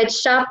 So it's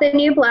Shop the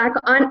New Black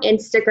on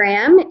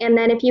Instagram. And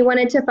then if you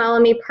wanted to follow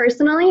me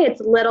personally,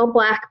 it's Little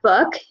Black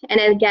Book. And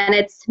again,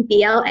 it's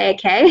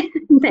B-L-A-K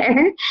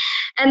there.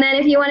 And then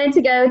if you wanted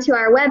to go to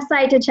our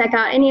website to check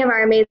out any of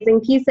our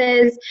amazing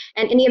pieces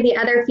and any of the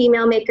other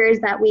female makers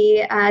that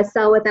we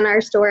sell within our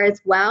store as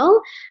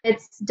well,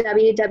 it's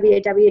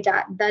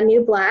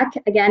www.thenewblack,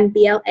 again,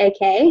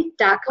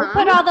 BLAK.com. We'll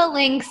put all the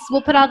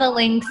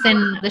links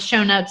in the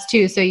show notes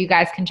too, so you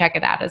guys can check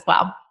it out as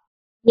well.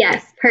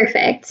 Yes,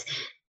 perfect.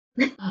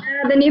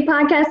 The new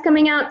podcast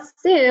coming out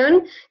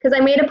soon, because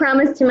I made a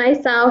promise to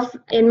myself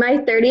in my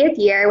 30th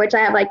year, which I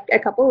have like a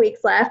couple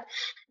weeks left,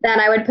 that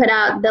I would put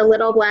out the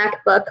Little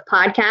Black Book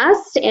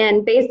podcast.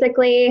 And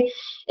basically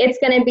it's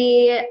going to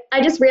be,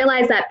 I just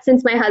realized that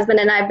since my husband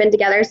and I have been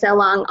together so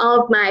long,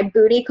 all of my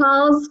booty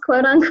calls,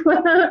 quote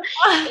unquote,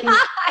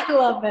 I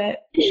love it,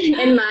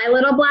 in my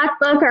Little Black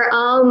Book are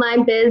all my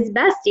biz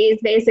besties,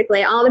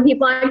 basically. All the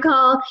people I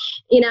call,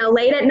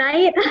 late at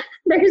night.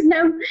 There's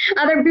no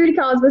other booty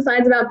calls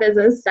besides about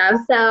business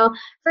stuff. So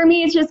for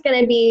me, it's just going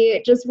to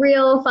be just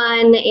real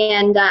fun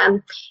and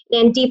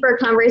deeper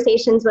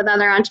conversations with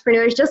other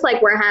entrepreneurs, just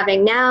like we're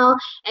having now,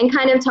 and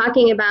kind of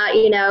talking about,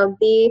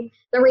 the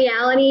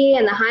reality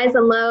and the highs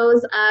and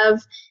lows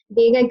of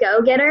being a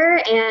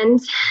go-getter and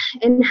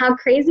how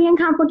crazy and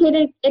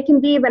complicated it can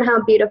be, but how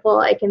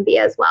beautiful it can be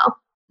as well.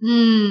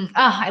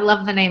 I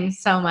love the name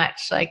so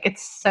much. Like,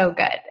 it's so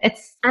good.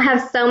 I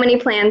have so many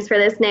plans for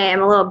this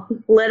name. A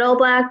little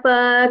black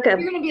book. You're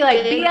going to be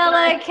like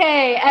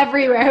B-L-A-K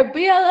everywhere.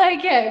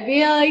 B-L-A-K,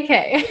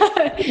 B-L-A-K.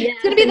 Yes,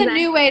 it's going to be the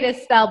new way to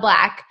spell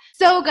black.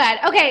 So good.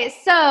 Okay,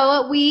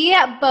 so we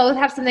both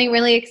have something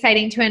really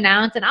exciting to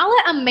announce, and I'll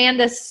let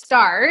Amanda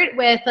start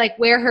with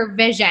where her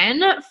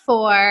vision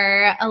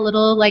for a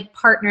little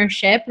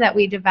partnership that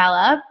we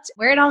developed,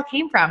 where it all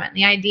came from and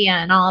the idea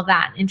and all of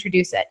that, and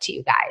introduce it to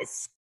you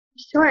guys.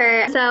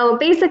 Sure. So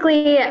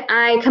basically,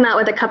 I come out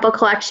with a couple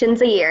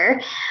collections a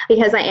year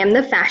because I am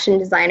the fashion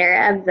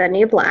designer of The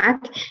New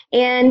Black.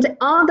 And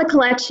all of the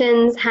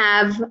collections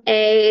have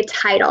a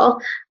title.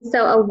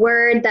 So a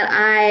word that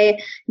I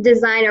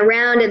design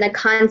around in the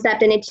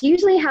concept, and it's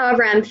usually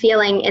however I'm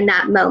feeling in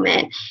that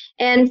moment.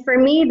 And for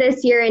me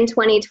this year in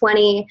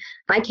 2020,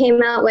 I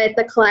came out with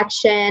the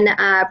collection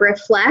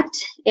Reflect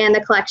and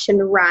the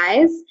collection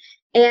Rise.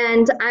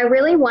 And I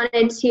really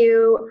wanted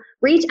to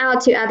reach out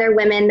to other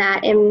women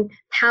that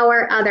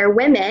empower other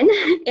women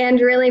and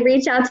really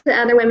reach out to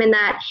other women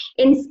that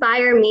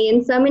inspire me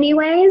in so many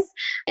ways.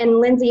 And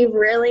Lindsay, you've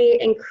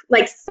really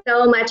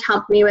so much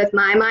helped me with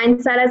my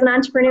mindset as an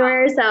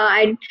entrepreneur. So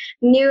I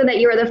knew that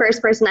you were the first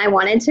person I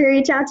wanted to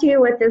reach out to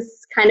with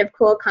this kind of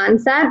cool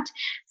concept.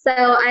 So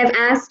I've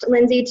asked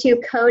Lindsay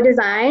to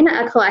co-design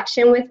a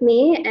collection with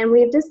me, and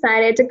we've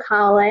decided to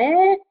call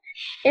it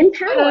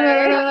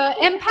Empower.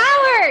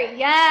 Empower.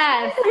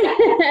 Yes.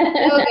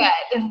 So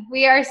good.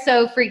 We are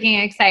so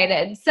freaking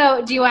excited.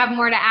 So do you have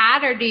more to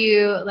add, or do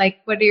you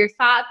what are your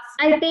thoughts?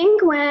 I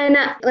think when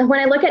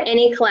I look at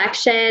any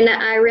collection,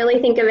 I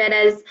really think of it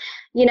as,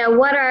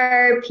 what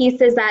are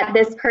pieces that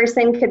this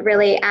person could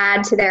really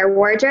add to their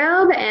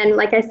wardrobe? And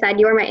like I said,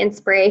 you are my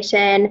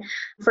inspiration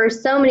for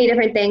so many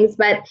different things,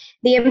 but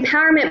the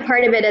empowerment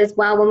part of it as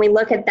well, when we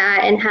look at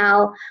that and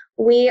how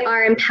we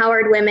are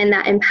empowered women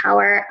that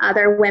empower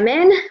other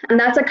women. And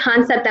that's a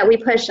concept that we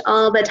push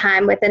all the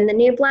time within The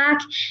New Black,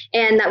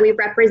 and that we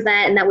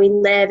represent and that we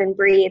live and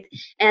breathe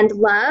and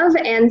love.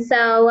 And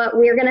so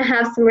we're going to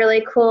have some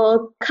really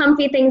cool,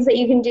 comfy things that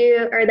you can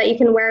do or that you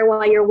can wear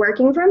while you're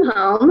working from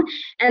home.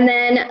 And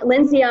then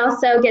Lindsay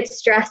also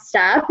gets dressed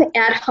up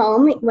at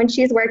home when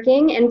she's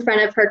working in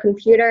front of her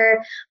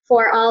computer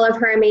for all of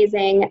her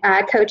amazing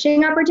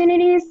coaching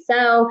opportunities.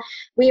 So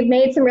we've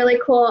made some really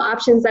cool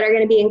options that are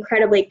going to be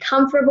incredibly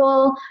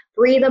comfortable,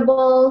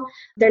 breathable.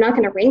 They're not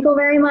going to wrinkle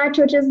very much,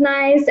 which is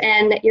nice.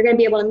 And you're going to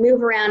be able to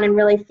move around and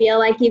really feel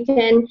like you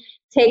can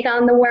take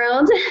on the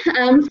world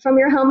from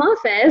your home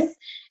office.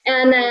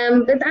 And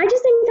I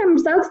just think I'm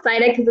so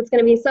excited because it's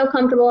going to be so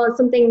comfortable. It's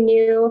something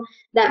new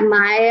that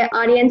my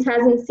audience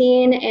hasn't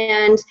seen.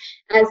 And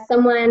as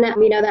someone, that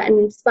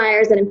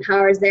inspires and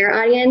empowers their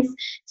audience,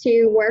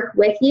 to work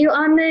with you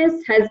on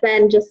this has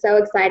been just so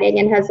exciting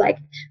and has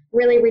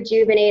really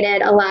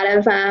rejuvenated a lot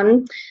of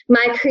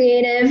my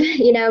creative,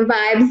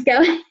 vibes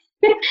going,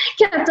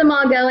 kept them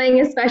all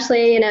going,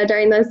 especially,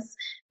 during this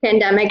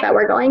pandemic that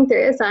we're going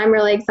through. So I'm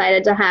really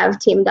excited to have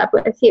teamed up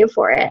with you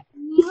for it.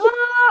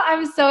 Oh,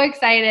 I'm so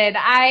excited.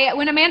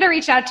 When Amanda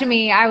reached out to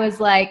me, I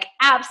was like,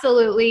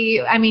 absolutely.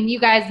 I mean, you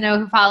guys know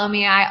who follow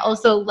me. I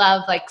also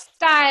love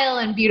style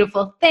and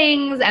beautiful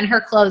things, and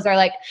her clothes are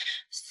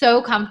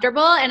so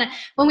comfortable. And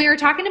when we were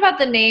talking about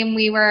the name,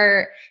 we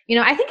were,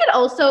 I think it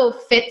also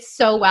fits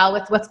so well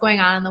with what's going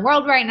on in the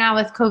world right now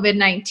with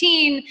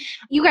COVID-19.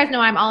 You guys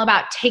know I'm all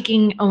about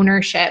taking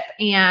ownership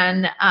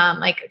and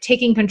like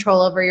taking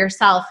control over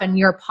yourself and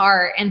your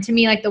part. And to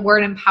me, like the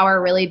word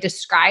empower really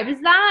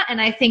describes that. And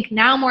I think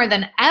now more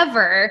than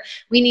ever,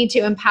 we need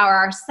to empower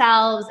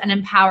ourselves and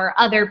empower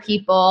other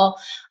people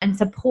and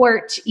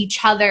support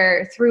each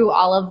other through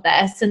all of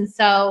this. And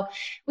so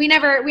we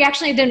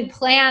actually didn't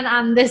plan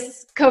on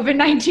this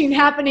COVID-19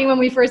 happening when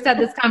we first had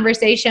this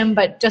conversation,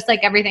 but just like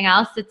everything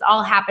else, it's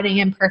all happening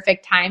in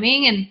perfect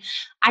timing. And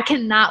I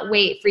cannot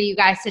wait for you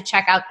guys to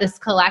check out this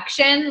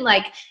collection.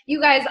 Like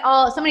you guys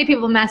so many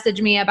people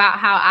message me about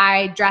how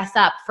I dress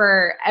up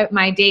for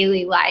my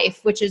daily life,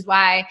 which is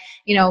why,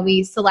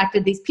 we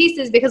selected these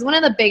pieces, because one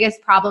of the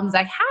biggest problems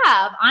I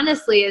have,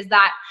 honestly, is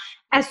that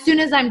as soon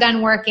as I'm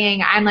done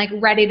working, I'm like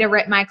ready to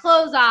rip my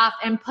clothes off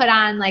and put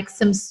on like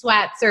some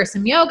sweats or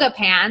some yoga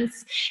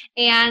pants.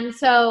 And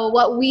so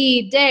what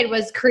we did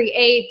was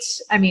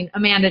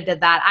Amanda did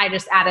that. I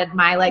just added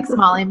my like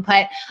small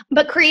input,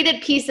 but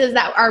created pieces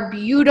that are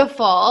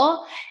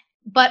beautiful,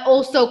 but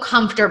also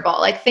comfortable,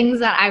 like things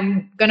that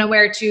I'm going to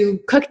wear to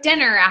cook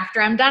dinner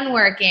after I'm done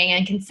working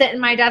and can sit in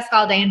my desk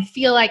all day and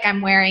feel like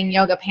I'm wearing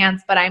yoga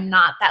pants, but I'm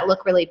not, that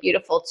look really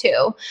beautiful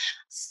too.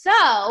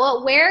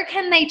 So where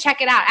can they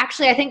check it out?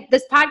 Actually, I think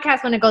this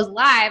podcast, when it goes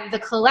live, the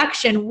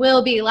collection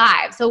will be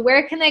live. So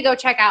where can they go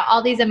check out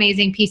all these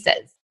amazing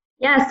pieces?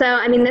 Yeah, so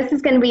this is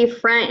going to be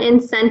front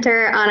and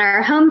center on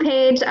our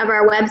homepage of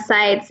our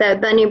website. So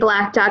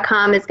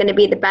thenewblack.com is going to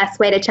be the best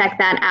way to check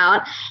that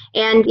out.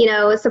 And,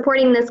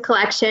 supporting this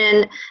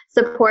collection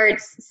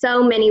supports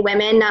so many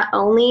women, not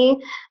only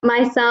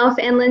myself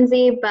and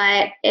Lindsay,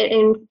 but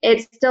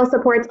it still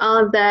supports all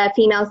of the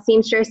female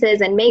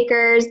seamstresses and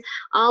makers,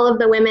 all of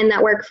the women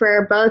that work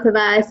for both of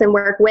us and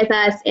work with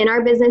us in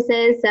our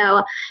businesses.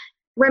 So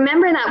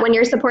remember that when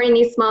you're supporting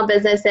these small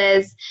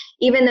businesses,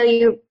 even though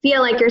you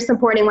feel like you're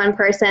supporting one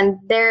person,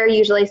 they're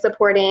usually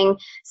supporting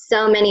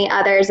so many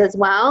others as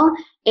well.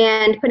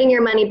 And putting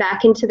your money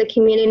back into the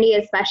community,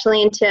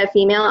 especially into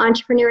female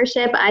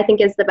entrepreneurship, I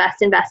think is the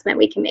best investment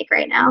we can make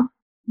right now.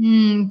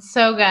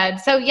 So good.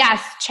 So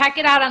yes, check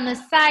it out on the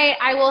site.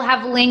 I will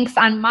have links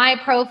on my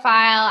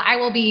profile. I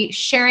will be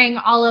sharing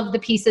all of the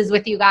pieces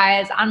with you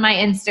guys on my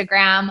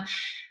Instagram.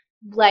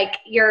 Like,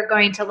 you're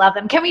going to love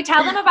them. Can we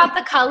tell them about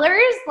the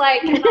colors,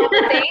 like, and all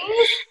the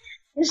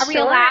things? Are we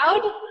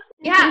allowed?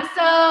 Yeah,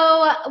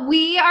 so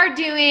we are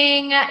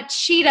doing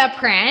cheetah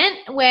print,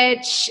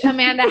 which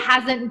Amanda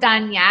hasn't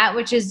done yet,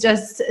 which is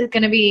just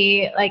going to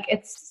be like,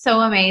 it's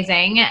so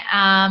amazing.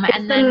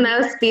 It's the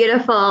most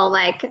beautiful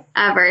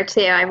ever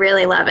too. I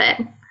really love it.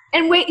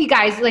 And wait, you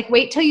guys,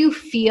 wait till you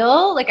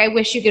feel, I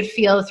wish you could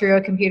feel through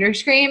a computer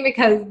screen,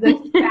 because the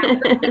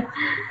fabric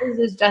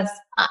is just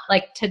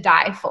to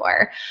die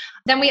for.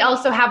 Then we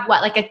also have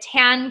a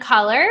tan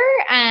color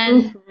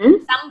and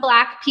some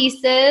black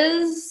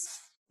pieces,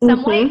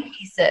 some white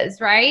pieces,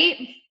 right?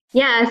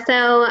 Yeah.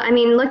 So,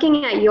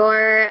 looking at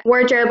your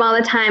wardrobe all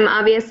the time,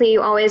 obviously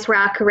you always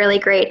rock really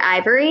great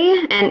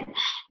ivory. And,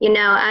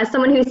 as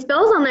someone who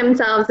spills on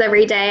themselves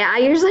every day, I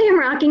usually am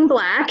rocking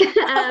black.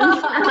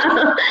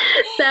 So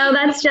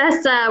that's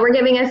just, we're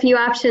giving a few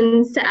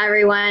options to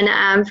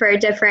everyone for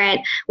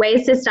different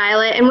ways to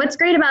style it. And what's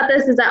great about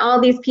this is that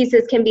all these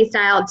pieces can be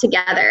styled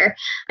together.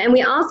 And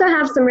we also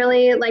have some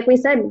really, like we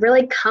said,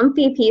 really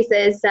comfy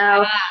pieces.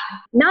 So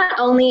not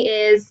only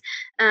is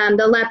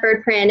the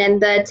leopard print and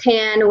the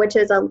tan, which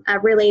is a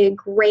really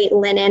great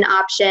linen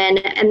option,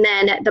 and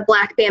then the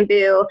black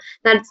bamboo,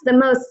 that's the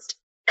most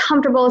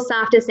comfortable,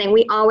 softest thing.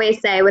 We always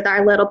say with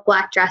our little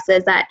black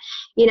dresses that,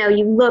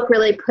 you look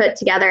really put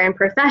together and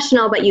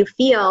professional, but you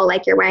feel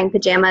like you're wearing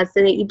pajamas,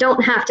 so that you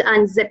don't have to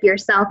unzip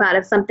yourself out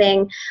of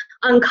something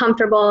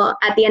uncomfortable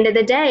at the end of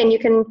the day. And you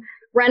can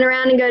run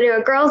around and go to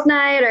a girls'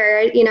 night,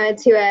 or,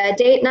 to a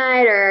date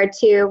night, or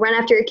to run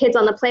after your kids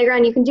on the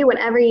playground. You can do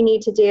whatever you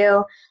need to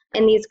do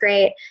in these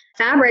great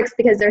fabrics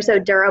because they're so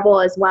durable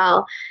as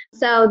well.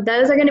 So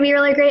those are going to be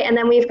really great. And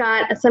then we've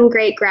got some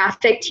great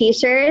graphic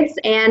t-shirts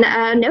and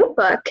a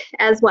notebook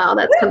as well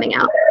that's coming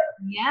out.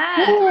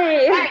 Yeah.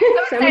 Right,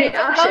 so excited.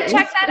 So go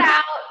check that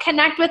out.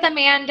 Connect with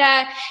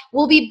Amanda.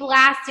 We'll be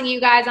blasting you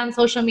guys on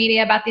social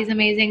media about these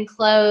amazing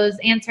clothes,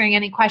 answering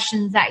any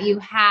questions that you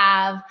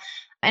have.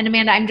 And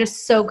Amanda, I'm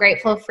just so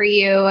grateful for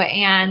you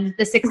and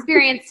this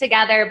experience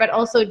together, but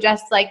also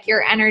just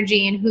your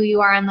energy and who you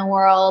are in the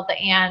world,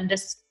 and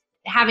just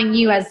having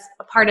you as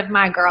a part of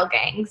my girl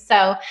gang.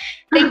 So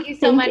thank you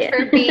so much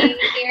for being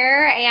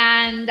here.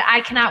 And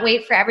I cannot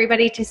wait for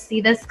everybody to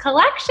see this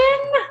collection.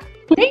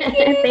 Thank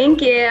you.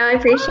 Thank you. I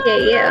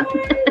appreciate you.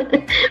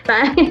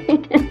 Bye.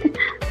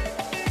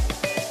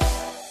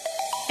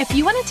 If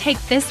you want to take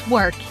this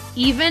work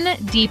even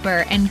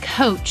deeper and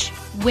coach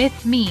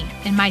with me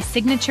in my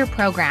signature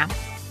program,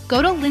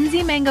 go to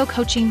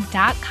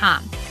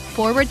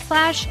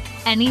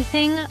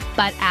lindsaymangocoaching.com/anything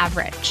but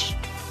average.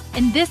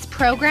 In this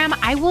program,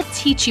 I will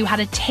teach you how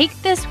to take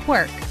this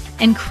work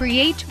and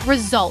create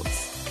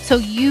results so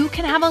you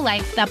can have a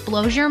life that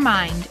blows your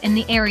mind in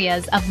the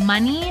areas of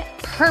money,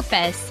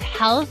 purpose,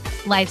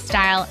 health,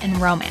 lifestyle, and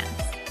romance.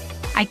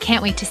 I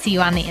can't wait to see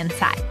you on the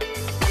inside.